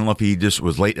 I don't know if he just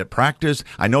was late at practice.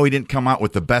 I know he didn't come out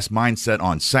with the best mindset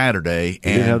on Saturday.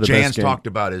 And Jans talked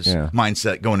about his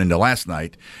mindset going into last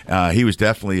night. He was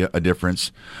definitely a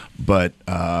difference. But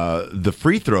the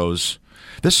free throws,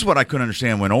 this is what I couldn't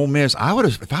understand. When Ole Miss,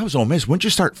 if I was Ole Miss, wouldn't you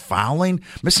start fouling?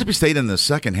 Mississippi State in the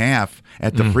second half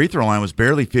at the free throw line was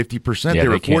barely 50%. They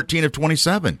were 14 of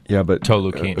 27. Yeah, but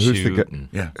Tolu can't shoot.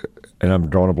 And I'm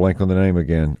drawing a blank on the name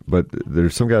again. But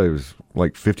there's some guy who was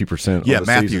like 50%. Yeah, on the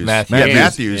Matthews. season.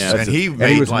 Matthews. Yeah. And he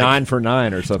was 9 for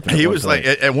 9 or something. He was like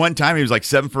at one time he was like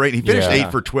 7 for 8. He finished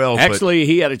 8 for 12. Actually,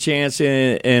 he had a chance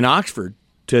in Oxford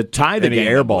to tie the game.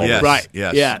 Airball. Yes, right.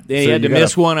 Yes. Yeah. He had to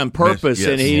miss one on purpose,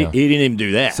 and he didn't even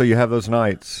do that. So you have those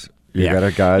nights. You got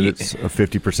a guy that's a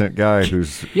 50% guy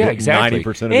who's exactly.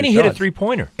 90% of and he his hit a shots.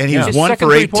 3-pointer. And he was His 1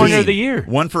 for 18. 3-pointer of the year.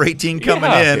 1 for 18 coming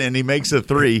in, and he makes a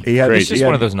 3. It's just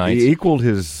one of those nights. He equaled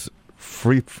his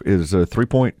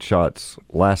 3-point shots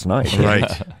last night.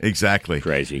 Right, exactly.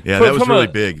 Crazy. Yeah, that was really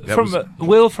big. From a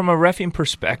reffing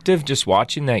perspective, just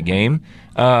watching that game,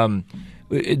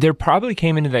 they probably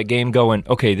came into that game going,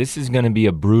 okay, this is going to be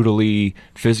a brutally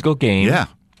physical game. Yeah.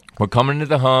 We're coming to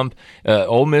the hump.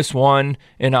 Ole Miss won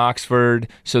in Oxford,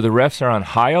 so the refs are on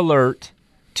high alert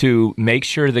to make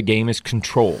sure the game is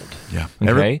controlled. Yeah.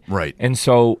 Okay? Right. And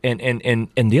so, and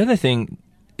the other thing,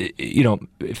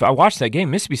 if I watch that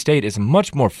game, Mississippi State is a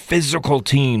much more physical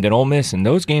team than Ole Miss, and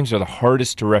those games are the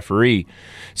hardest to referee.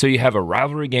 So you have a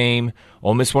rivalry game.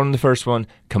 Ole Miss won in the first one,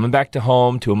 coming back to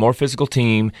home to a more physical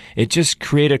team. It just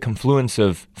created a confluence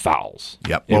of fouls.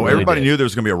 Yep. Well, everybody knew there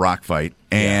was going to be a rock fight,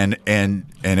 and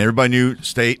everybody knew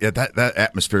State. That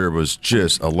atmosphere was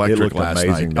just electric last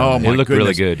night. Oh my It looked goodness.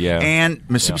 really good. Yeah. And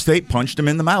Mississippi State punched them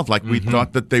in the mouth like we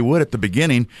thought that they would at the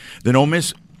beginning. Then Ole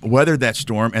Miss weathered that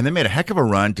storm, and they made a heck of a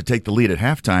run to take the lead at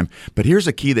halftime. But here's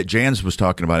a key that Jans was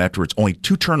talking about afterwards. Only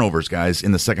 2 turnovers, guys,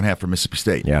 in the second half for Mississippi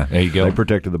State. Yeah, there you go. They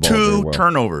protected the ball very 2 well.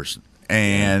 turnovers.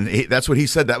 And that's what he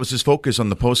said. That was his focus on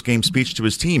the post-game speech to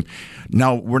his team.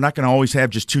 Now, we're not going to always have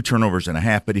just 2 turnovers and a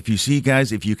half, but if you see,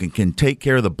 guys, if you can take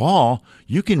care of the ball,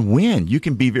 you can win. You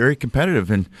can be very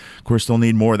competitive. And, of course, they'll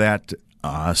need more of that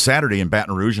Saturday in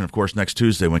Baton Rouge and, of course, next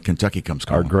Tuesday when Kentucky comes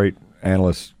calling. Our great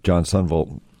analyst, John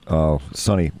Sunvolt,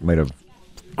 Sonny, made a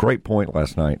great point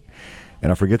last night.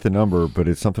 And I forget the number, but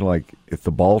it's something like if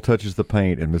the ball touches the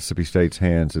paint in Mississippi State's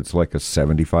hands, it's like a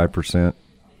 75%.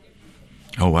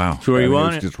 Oh, wow. So where you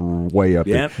want it's it? just way up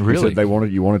there. Really? He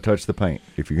said you want to touch the paint.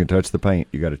 If you can touch the paint,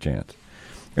 you got a chance.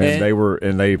 And you're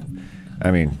going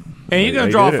to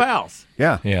draw fouls.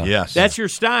 Yeah. Yes. That's your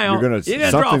style. You're going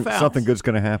to draw fouls. Something good's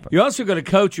going to happen. You're also going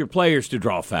to coach your players to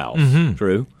draw fouls.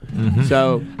 True.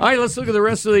 So, all right, let's look at the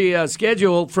rest of the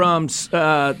schedule from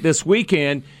this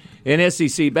weekend in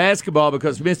SEC basketball,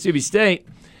 because Mississippi State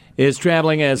is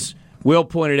traveling, as Will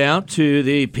pointed out, to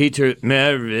the Peter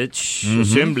Maravich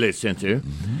Assembly Center,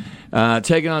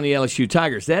 taking on the LSU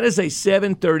Tigers. That is a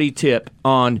 7:30 tip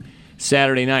on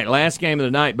Saturday night. Last game of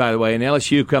the night, by the way, and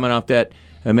LSU coming off that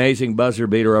amazing buzzer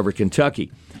beater over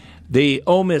Kentucky. The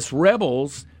Ole Miss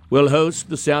Rebels will host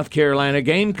the South Carolina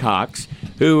Gamecocks,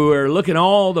 who are looking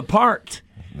all the part,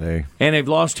 and they've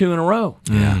lost 2 in a row.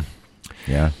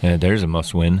 Yeah, there's a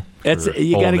must-win.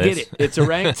 You got to get it. It's a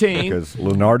ranked team. Because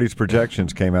Lunardi's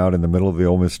projections came out in the middle of the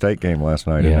Ole Miss State game last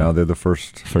night, and now they're the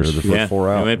first 4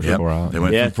 out. They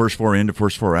went from first 4 in to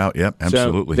first 4 out. Yep,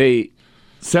 absolutely.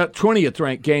 So the 20th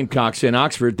ranked Gamecocks in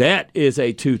Oxford, that is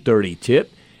a 2:30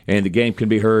 tip, and the game can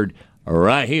be heard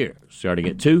right here, starting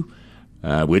at 2,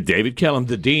 with David Kellum,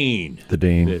 the Dean.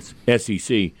 This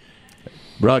SEC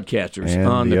broadcasters and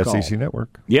on the SEC call.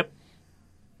 Network.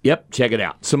 Yep, check it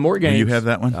out. Some more games. You have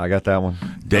that one? I got that one.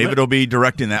 David will be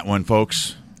directing that one,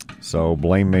 folks. So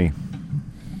blame me.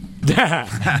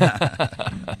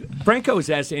 Franco has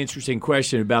asked an interesting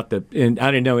question about and I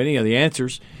didn't know any of the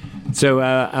answers, so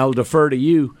I'll defer to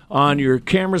you on your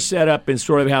camera setup and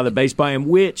sort of how the baseball and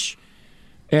which,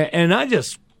 and I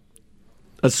just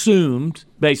assumed,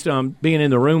 based on being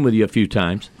in the room with you a few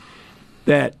times,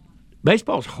 that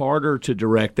baseball's harder to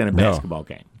direct than a basketball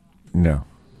game. No.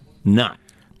 Not.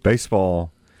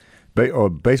 Baseball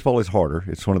is harder.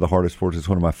 It's one of the hardest sports. It's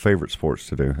one of my favorite sports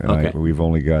to do. And we've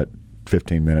only got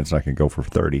 15 minutes. I can go for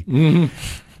 30.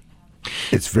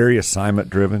 It's very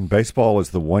assignment driven. Baseball is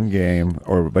the one game,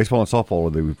 or baseball and softball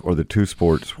are the 2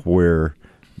 sports where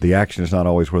the action is not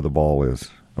always where the ball is.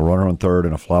 A runner on third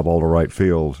and a fly ball to right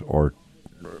field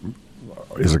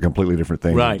is a completely different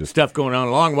thing. Right. Stuff going on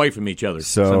a long way from each other.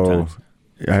 So sometimes.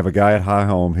 I have a guy at high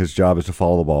home. His job is to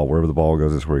follow the ball. Wherever the ball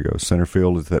goes, that's where he goes. Center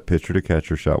field is that pitcher to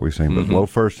catcher shot we've seen. But low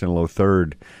first and low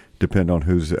third depend on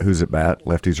who's at bat,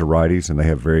 lefties or righties, and they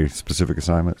have very specific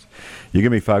assignments. You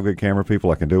give me 5 good camera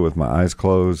people, I can do it with my eyes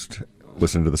closed,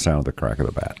 listen to the sound of the crack of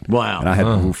the bat. Wow. And I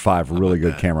had 5 really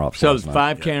good camera ops. So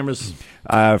 5 cameras?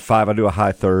 5. I do a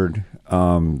high third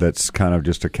that's kind of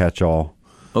just a catch-all.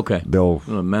 Okay. They'll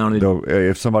mounted.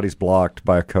 If somebody's blocked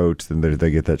by a coach, then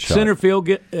they get that shot. Center field,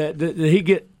 did he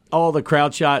get all the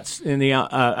crowd shots in the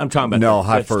I'm talking about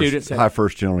high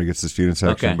first generally gets the student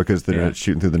section because they're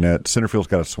shooting through the net. Center field's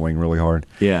got to swing really hard.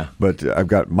 Yeah. But I've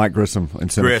got Mike Grissom in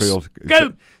center field.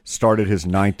 Go! Started his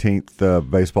 19th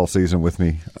baseball season with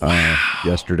me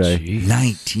yesterday. Jeez.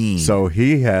 19. So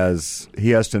he has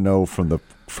to know from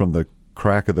the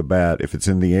crack of the bat, if it's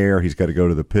in the air, he's got to go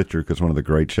to the pitcher because one of the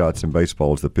great shots in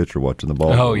baseball is the pitcher watching the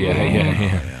ball. Oh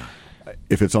yeah.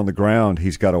 If it's on the ground,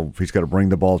 he's got to bring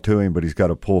the ball to him, but he's got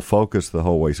to pull focus the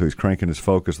whole way. So he's cranking his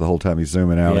focus the whole time he's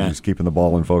zooming out, and he's keeping the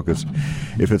ball in focus.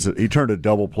 He turned a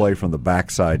double play from the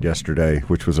backside yesterday,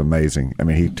 which was amazing. I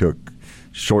mean, he took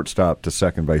shortstop to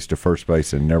second base to first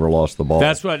base and never lost the ball.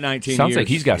 That's what 19 Sounds years. like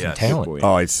he's got some talent.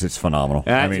 Oh, it's phenomenal.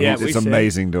 I mean, it's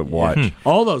amazing to watch.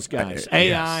 All those guys.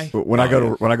 AI. When I go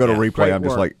to replay, I'm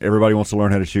just like, everybody wants to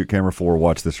learn how to shoot camera 4.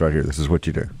 Watch this right here. This is what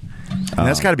you do. And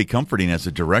that's got to be comforting as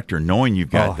a director, knowing you've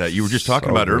got that. You were just talking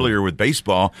about earlier with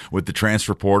baseball, with the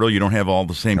transfer portal. You don't have all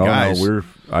the same guys.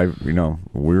 No,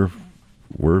 we're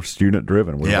student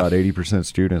driven. We're about 80%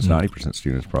 students, 90%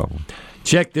 students, probably.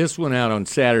 Check this one out on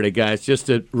Saturday, guys. Just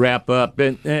to wrap up,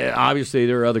 and obviously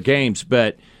there are other games,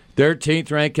 but 13th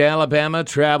ranked Alabama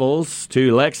travels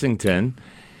to Lexington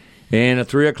in a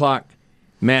 3:00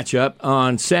 matchup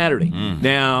on Saturday.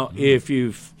 Now, if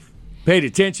you've paid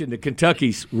attention to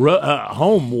Kentucky's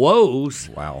home woes.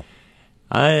 Wow.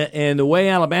 And the way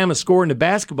Alabama's scoring the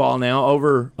basketball now,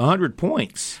 over 100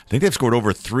 points. I think they've scored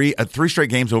over three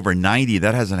straight games over 90.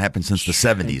 That hasn't happened since the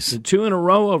 70s. 2 in a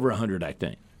row over 100, I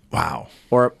think. Wow.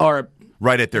 Or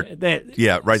right at their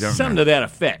right there. Something to that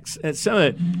effect. It's some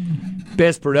of the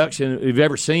best production we've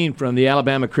ever seen from the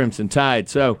Alabama Crimson Tide.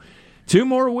 So 2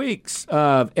 more weeks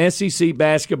of SEC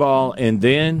basketball, and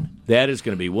then that is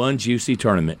going to be one juicy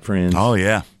tournament, friends. Oh,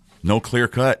 yeah. No clear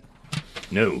cut.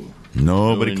 No.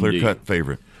 Nobody clear cut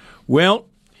favorite. Well,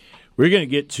 we're going to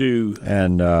get to.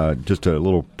 And just a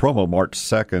little promo, March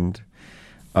 2nd,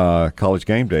 College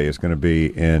Game Day is going to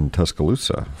be in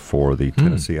Tuscaloosa for the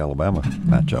Tennessee-Alabama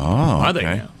matchup. Oh, Are they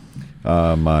now?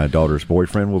 My daughter's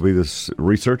boyfriend will be this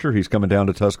researcher. He's coming down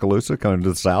to Tuscaloosa, coming to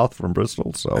the south from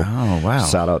Bristol. So, wow!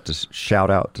 Shout out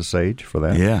to Sage for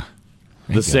that. Yeah,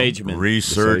 the Sageman,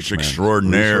 research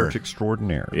extraordinaire. Research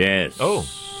extraordinaire. Yes. Oh,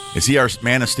 is he our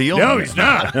Man of Steel? No, he's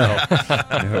not. No.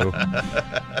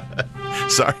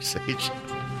 Sorry, Sage.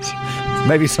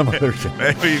 Maybe some other time.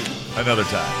 Maybe another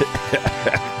time.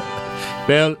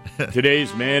 Well,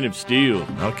 today's Man of Steel.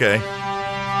 Okay.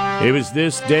 It was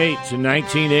this date in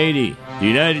 1980. The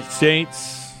United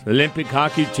States Olympic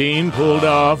hockey team pulled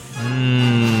off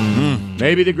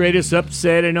maybe the greatest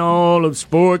upset in all of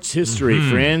sports history,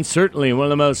 friends. Certainly one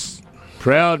of the most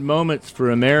proud moments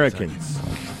for Americans.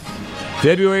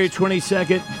 February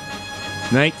 22nd,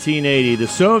 1980. The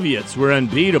Soviets were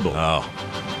unbeatable. Oh.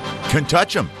 Couldn't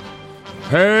touch them.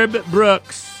 Herb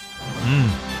Brooks.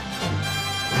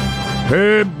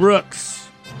 Herb Brooks.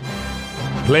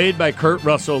 Played by Kurt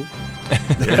Russell.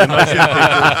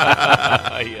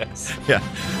 Yes. Yeah.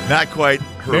 Not quite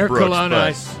Herb Miracle Brooks, on but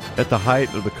Ice. At the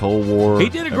height of the Cold War. He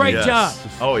did a great job.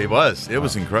 Oh, he was. It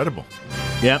was incredible.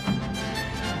 Yep.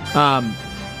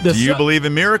 Do you believe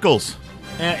in miracles?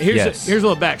 Here's a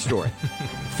little backstory.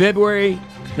 February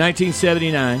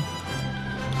 1979,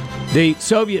 the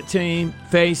Soviet team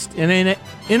faced an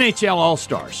NHL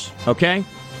All-Stars, okay?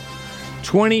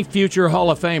 20 future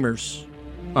Hall of Famers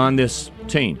on this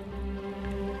team.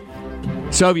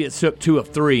 Soviets took 2 of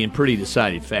 3 in pretty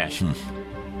decided fashion.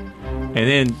 And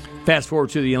then fast forward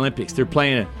to the Olympics. They're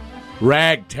playing a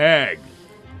ragtag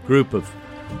group of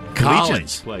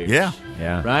college players. Yeah.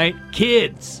 Right?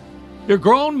 Kids. They're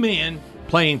grown men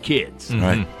playing kids.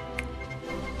 Right.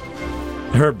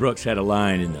 Herb Brooks had a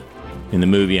line in the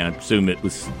movie. I assume it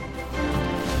was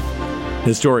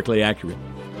historically accurate.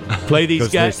 Play these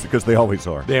guys. Because they always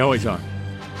are. They always are.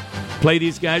 Play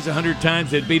these guys 100 times,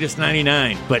 they'd beat us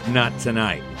 99, but not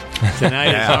tonight. Tonight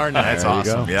is our night. That's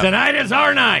awesome. Yep. Tonight is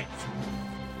our night.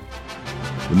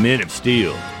 The Men of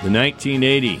Steel, the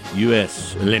 1980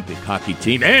 U.S. Olympic hockey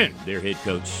team, and their head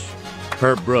coach,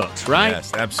 Herb Brooks, right?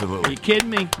 Yes, absolutely. Are you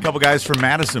kidding me? A couple guys from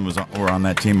Madison were on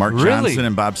that team. Mark Johnson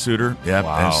and Bob Suter. Yeah,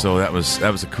 wow. And so that was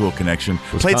a cool connection.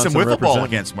 Wisconsin Played some wiffle ball represent.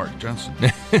 against Mark Johnson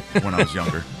when I was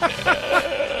younger.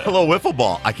 A little wiffle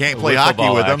ball. I can't play Wiffle hockey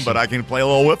ball with them, action. but I can play a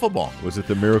little wiffle ball. Was it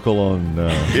the miracle on?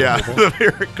 Yeah, the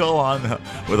miracle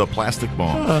with a plastic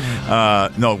ball.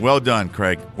 No, well done,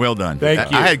 Craig. Well done.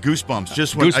 Thank you. I had goosebumps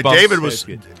just when Goosebumps. David was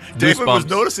Goosebumps.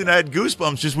 noticing I had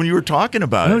goosebumps just when you were talking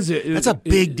about it. That's a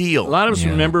big deal. A lot of us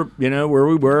remember, where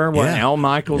we were, when Yeah. Al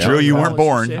Michaels. Drew, you weren't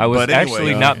born. I was But anyway,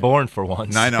 actually not born for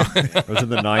once. I know. I was in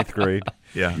the 9th grade.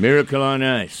 Yeah. Miracle on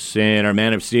Ice and our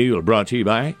Man of Steel brought to you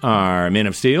by our Men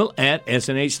of Steel at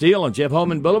S&H Steel on Jeff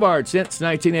Holman Boulevard since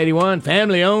 1981.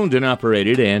 Family owned and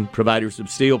operated and providers of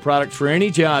steel products for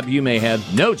any job you may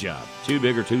have. No job too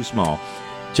big or too small.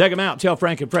 Check them out. Tell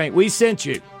Frank and Frank we sent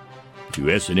you to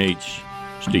S&H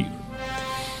Steel.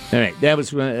 All right, that was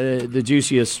the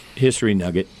juiciest history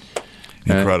nugget.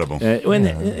 Incredible.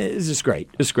 This is great.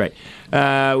 It's great.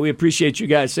 We appreciate you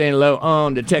guys saying hello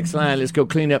on the text line. Let's go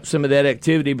clean up some of that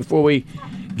activity before we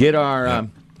get our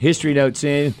history notes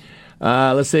in.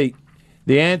 Let's see.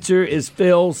 The answer is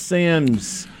Phil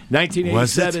Simms,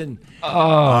 1987.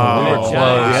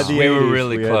 We were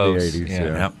really We had the close. 80s,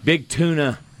 Yeah. Yep. Big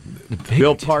Tuna.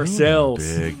 Bill Parcells.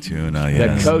 Big tuna, The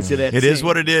yes. coach of that It is team.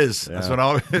 what it is. That's what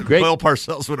Bill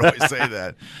Parcells would always say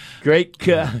that. Great.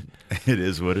 It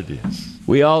is what it is.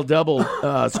 We all doubled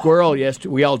Squirrel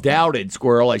yesterday. We all doubted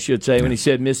Squirrel, I should say, when he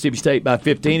said Mississippi State by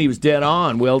 15. He was dead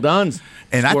on. Well done,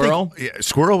 And Squirrel. I think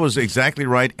Squirrel was exactly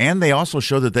right, and they also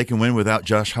showed that they can win without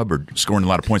Josh Hubbard scoring a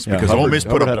lot of points because Hubbard- Ole Miss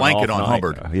put Hubbard a had an blanket off on night.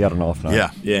 Hubbard. He had an off night. Yeah.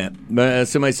 Yeah. But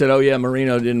somebody said,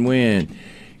 Marino didn't win.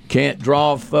 Can't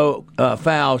draw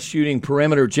foul shooting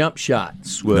perimeter jump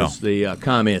shots was the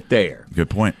comment there. Good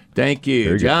point. Thank you.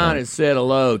 Very good John point. has said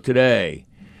hello today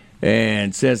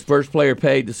and says first player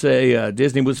paid to say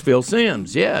Disney was Phil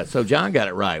Simms. Yeah, so John got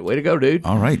it right. Way to go, dude.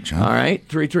 All right, John. All right,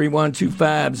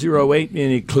 331-2508.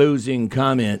 Any closing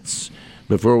comments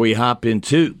before we hop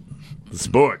into the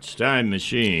Sports Time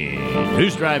Machine?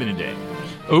 Who's driving today?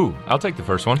 Ooh, I'll take the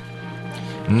first one.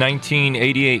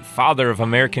 1988 father of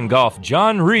American golf,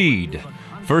 John Reed,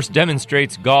 first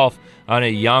demonstrates golf on a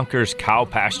Yonkers cow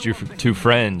pasture for two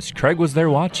friends. Craig was there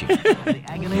watching.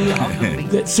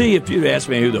 See, if you'd asked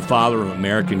me who the father of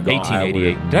American golf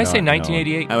 1888. Did I say not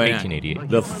 1988? I mean, 1888.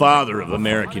 The father of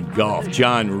American golf,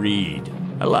 John Reed.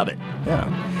 I love it. Yeah.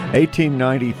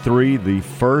 1893, the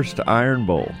first Iron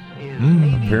Bowl.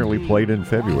 Apparently played in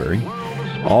February.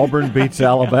 Auburn beats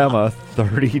Alabama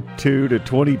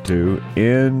 32-22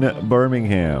 in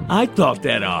Birmingham. I thought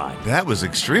that odd. That was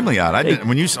extremely odd. I didn't,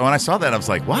 when I saw that, I was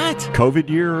like, "What?"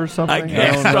 COVID year or something? I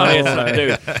guess probably had something to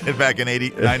do with it. Back in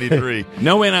 93.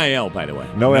 No NIL, by the way.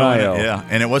 No NIL. Yeah,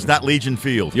 and it was not Legion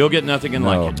Field. You'll get nothing in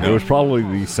No, like it. it was probably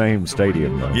the same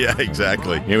stadium, though. Yeah,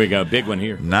 exactly. Here we go. Big one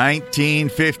here.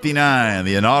 1959,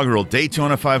 the inaugural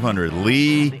Daytona 500.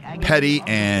 Lee Petty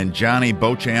and Johnny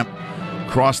Beauchamp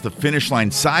crossed the finish line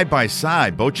side by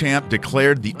side. Beauchamp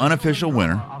declared the unofficial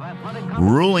winner,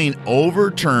 ruling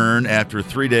overturned after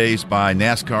 3 days by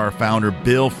NASCAR founder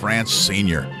Bill France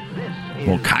Sr.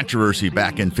 Well, controversy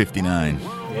back in 59.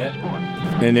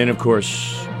 And then, of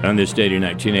course, on this date in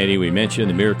 1980, we mentioned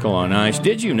the Miracle on Ice.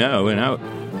 Did you know, and I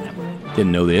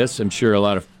didn't know this, I'm sure a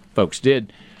lot of folks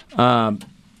did,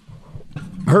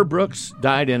 Herb Brooks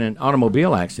died in an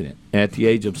automobile accident at the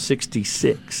age of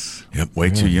 66. Yep, way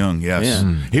too young, yes.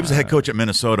 Yeah. He was the head coach at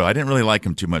Minnesota. I didn't really like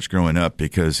him too much growing up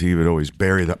because he would always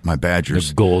bury my Badgers.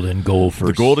 The Golden Gophers.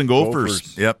 The Golden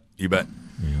Gophers. Yep, you bet.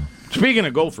 Speaking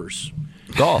of Gophers,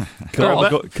 Golf. Kill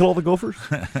all the Gophers?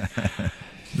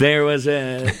 there was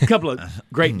a couple of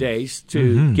great days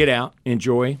to get out,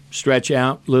 enjoy, stretch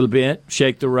out a little bit,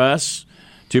 shake the rust.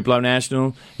 Tupelo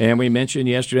National, and we mentioned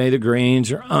yesterday the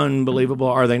greens are unbelievable,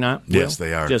 are they not? Yes,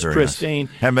 they are. Just Very pristine.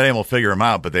 Nice. Haven't been able to figure them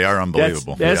out, but they are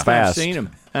unbelievable. That's yeah. I've seen them.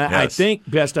 I think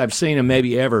best I've seen them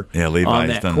maybe ever. Yeah, Levi's on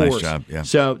that done course. a nice job. Yeah.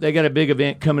 So they got a big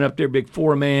event coming up there, big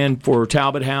 4-man for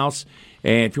Talbot House.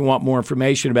 And if you want more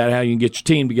information about how you can get your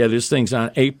team together, this thing's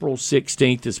on April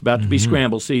 16th. It's about to be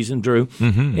scramble season, Drew,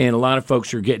 and a lot of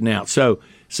folks are getting out. So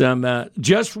some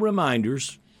just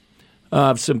reminders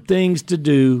of some things to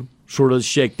do, sort of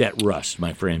shake that rust,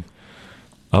 my friend.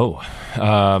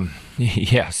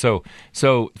 Yeah. So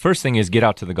first thing is get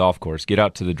out to the golf course, get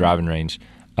out to the driving range.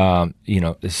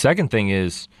 The second thing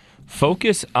is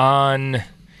focus on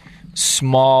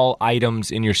small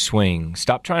items in your swing.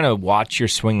 Stop trying to watch your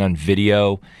swing on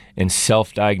video and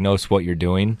self-diagnose what you're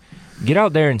doing. Get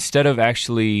out there instead of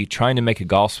actually trying to make a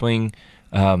golf swing.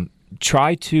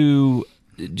 Try to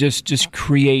just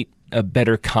create a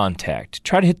better contact.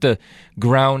 Try to hit the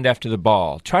ground after the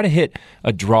ball. Try to hit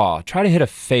a draw. Try to hit a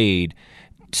fade.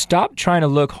 Stop trying to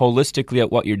look holistically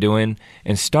at what you're doing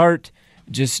and start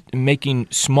just making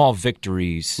small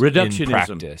victories in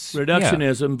practice.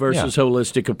 Reductionism versus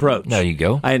holistic approach. There you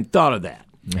go. I hadn't thought of that.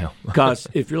 No. Because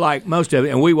if you're like most of it,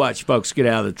 and we watch folks get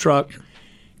out of the truck,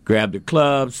 grab their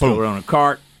clubs, throw it on a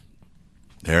cart.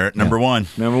 They're at number one.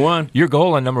 Number one. Your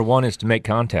goal on number one is to make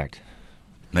contact.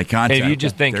 Make contact. And if you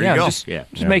just think, just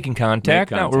making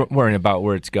contact, not worrying about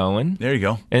where it's going. There you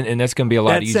go. And that's going to be a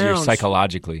lot easier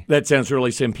psychologically. That sounds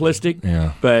really simplistic.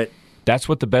 Yeah. But that's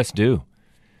what the best do.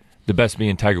 The best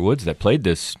being Tiger Woods that played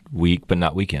this week, but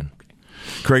not weekend.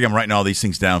 Craig, I'm writing all these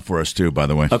things down for us, too, by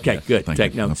the way. Okay, good.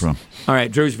 Take notes. No problem. All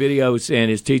right, Drew's videos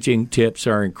and his teaching tips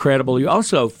are incredible. You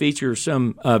also feature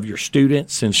some of your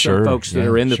students and some folks that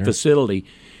are in the facility.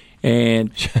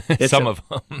 And some of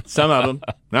them. Some of them.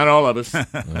 Not all of us.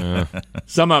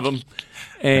 Some of them.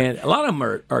 And a lot of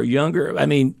them are younger. I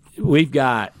mean, we've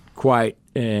got quite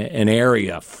an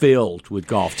area filled with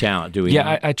golf talent, do we?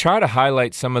 Yeah, I try to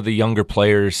highlight some of the younger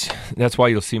players. That's why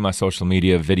you'll see my social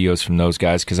media videos from those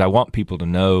guys, because I want people to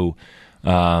know,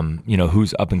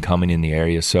 who's up and coming in the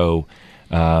area. So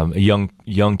a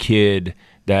young kid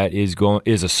that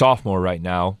is a sophomore right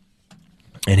now,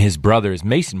 and his brother is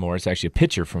Mason Morris, actually a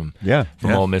pitcher from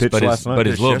Ole Miss. But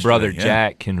his little brother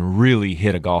Jack can really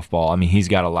hit a golf ball. I mean, he's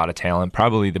got a lot of talent,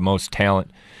 probably the most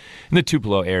talent in the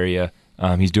Tupelo area.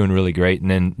 He's doing really great.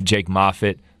 And then Jake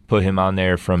Moffitt, put him on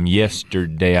there from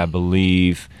yesterday, I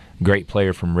believe. Great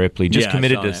player from Ripley. Just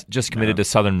committed to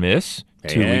Southern Miss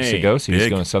 2 weeks ago, so he's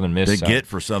going to Southern Miss. Big get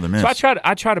for Southern Miss. So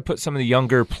I try to put some of the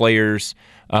younger players.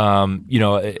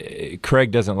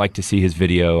 Craig doesn't like to see his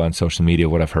video on social media,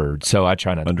 what I've heard. So I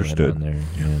try not to put it on there.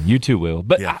 Yeah. You too, Will.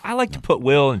 But I like to put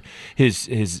Will and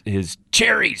his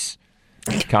cherries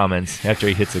comments after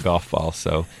he hits a golf ball.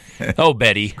 So,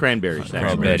 Betty. Cranberries.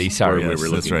 Oh, Betty. Sorry, we were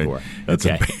looking right. for. That's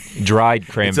dried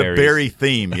cranberries. It's a berry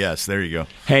theme. Yes, there you go.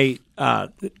 Hey,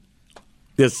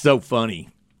 it's so funny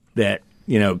that,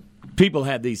 people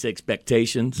have these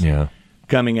expectations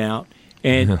coming out.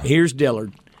 And here's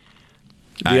Dillard.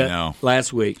 I know.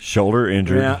 Last week. Shoulder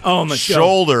injured. Yeah. Oh, my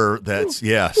shoulder. That's,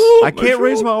 yes. I can't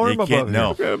raise my arm above it.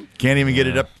 No. Can't even get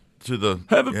it up to the.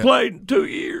 Haven't played in 2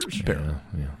 years.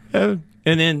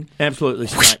 And then absolutely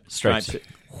stripes it.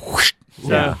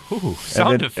 Yeah.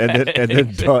 Sound effect. And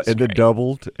then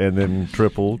doubled, and then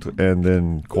tripled, and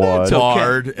then quad.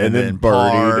 Hard, and then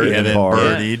birdied, and then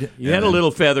birdied. You had a little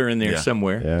feather in there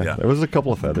somewhere. Yeah, there was a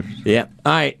couple of feathers. Yeah.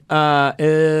 All right.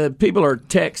 People are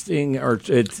texting or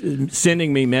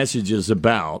sending me messages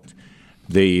about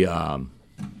the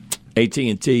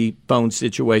AT&T phone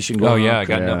situation going on. Oh yeah,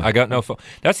 I got no phone.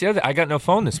 That's the other. I got no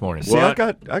phone this morning. See, I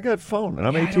got phone, and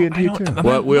I'm AT&T too.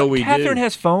 What will we do? Catherine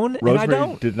has phone, and I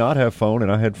don't. Did not have phone,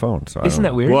 and I had phone. So isn't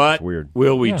that weird? What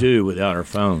will we do without our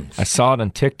phones? I saw it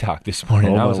on TikTok this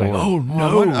morning, and I was like, oh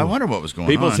no! I wonder what was going on.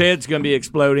 People's heads going to be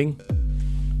exploding.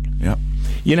 Yep.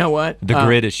 You know what? The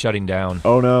grid is shutting down.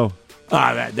 Oh no!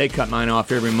 They cut mine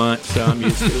off every month, so I'm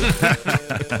used to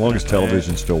it. As long as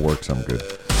television still works, I'm good.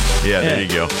 Yeah, there you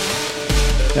go.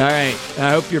 All right. I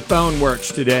hope your phone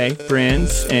works today,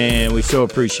 friends. And we so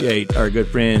appreciate our good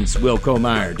friends Will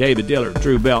Kohlmeyer, David Dillard,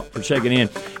 Drew Belt for checking in.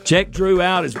 Check Drew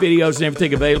out. His videos and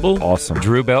everything available. Awesome.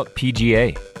 Drew Belt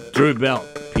PGA. Drew Belt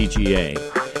PGA.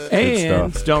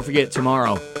 And don't forget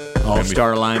tomorrow,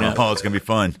 all-star lineup. Oh, it's going to be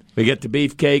fun. We get the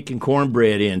beefcake and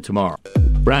cornbread in tomorrow.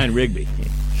 Brian Rigby.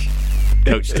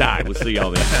 Coach Ty. We'll see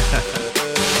y'all then.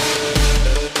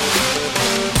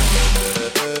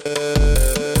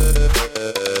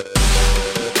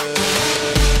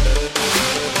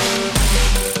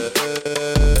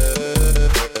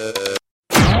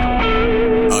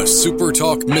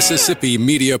 SuperTalk Mississippi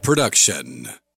Media Production.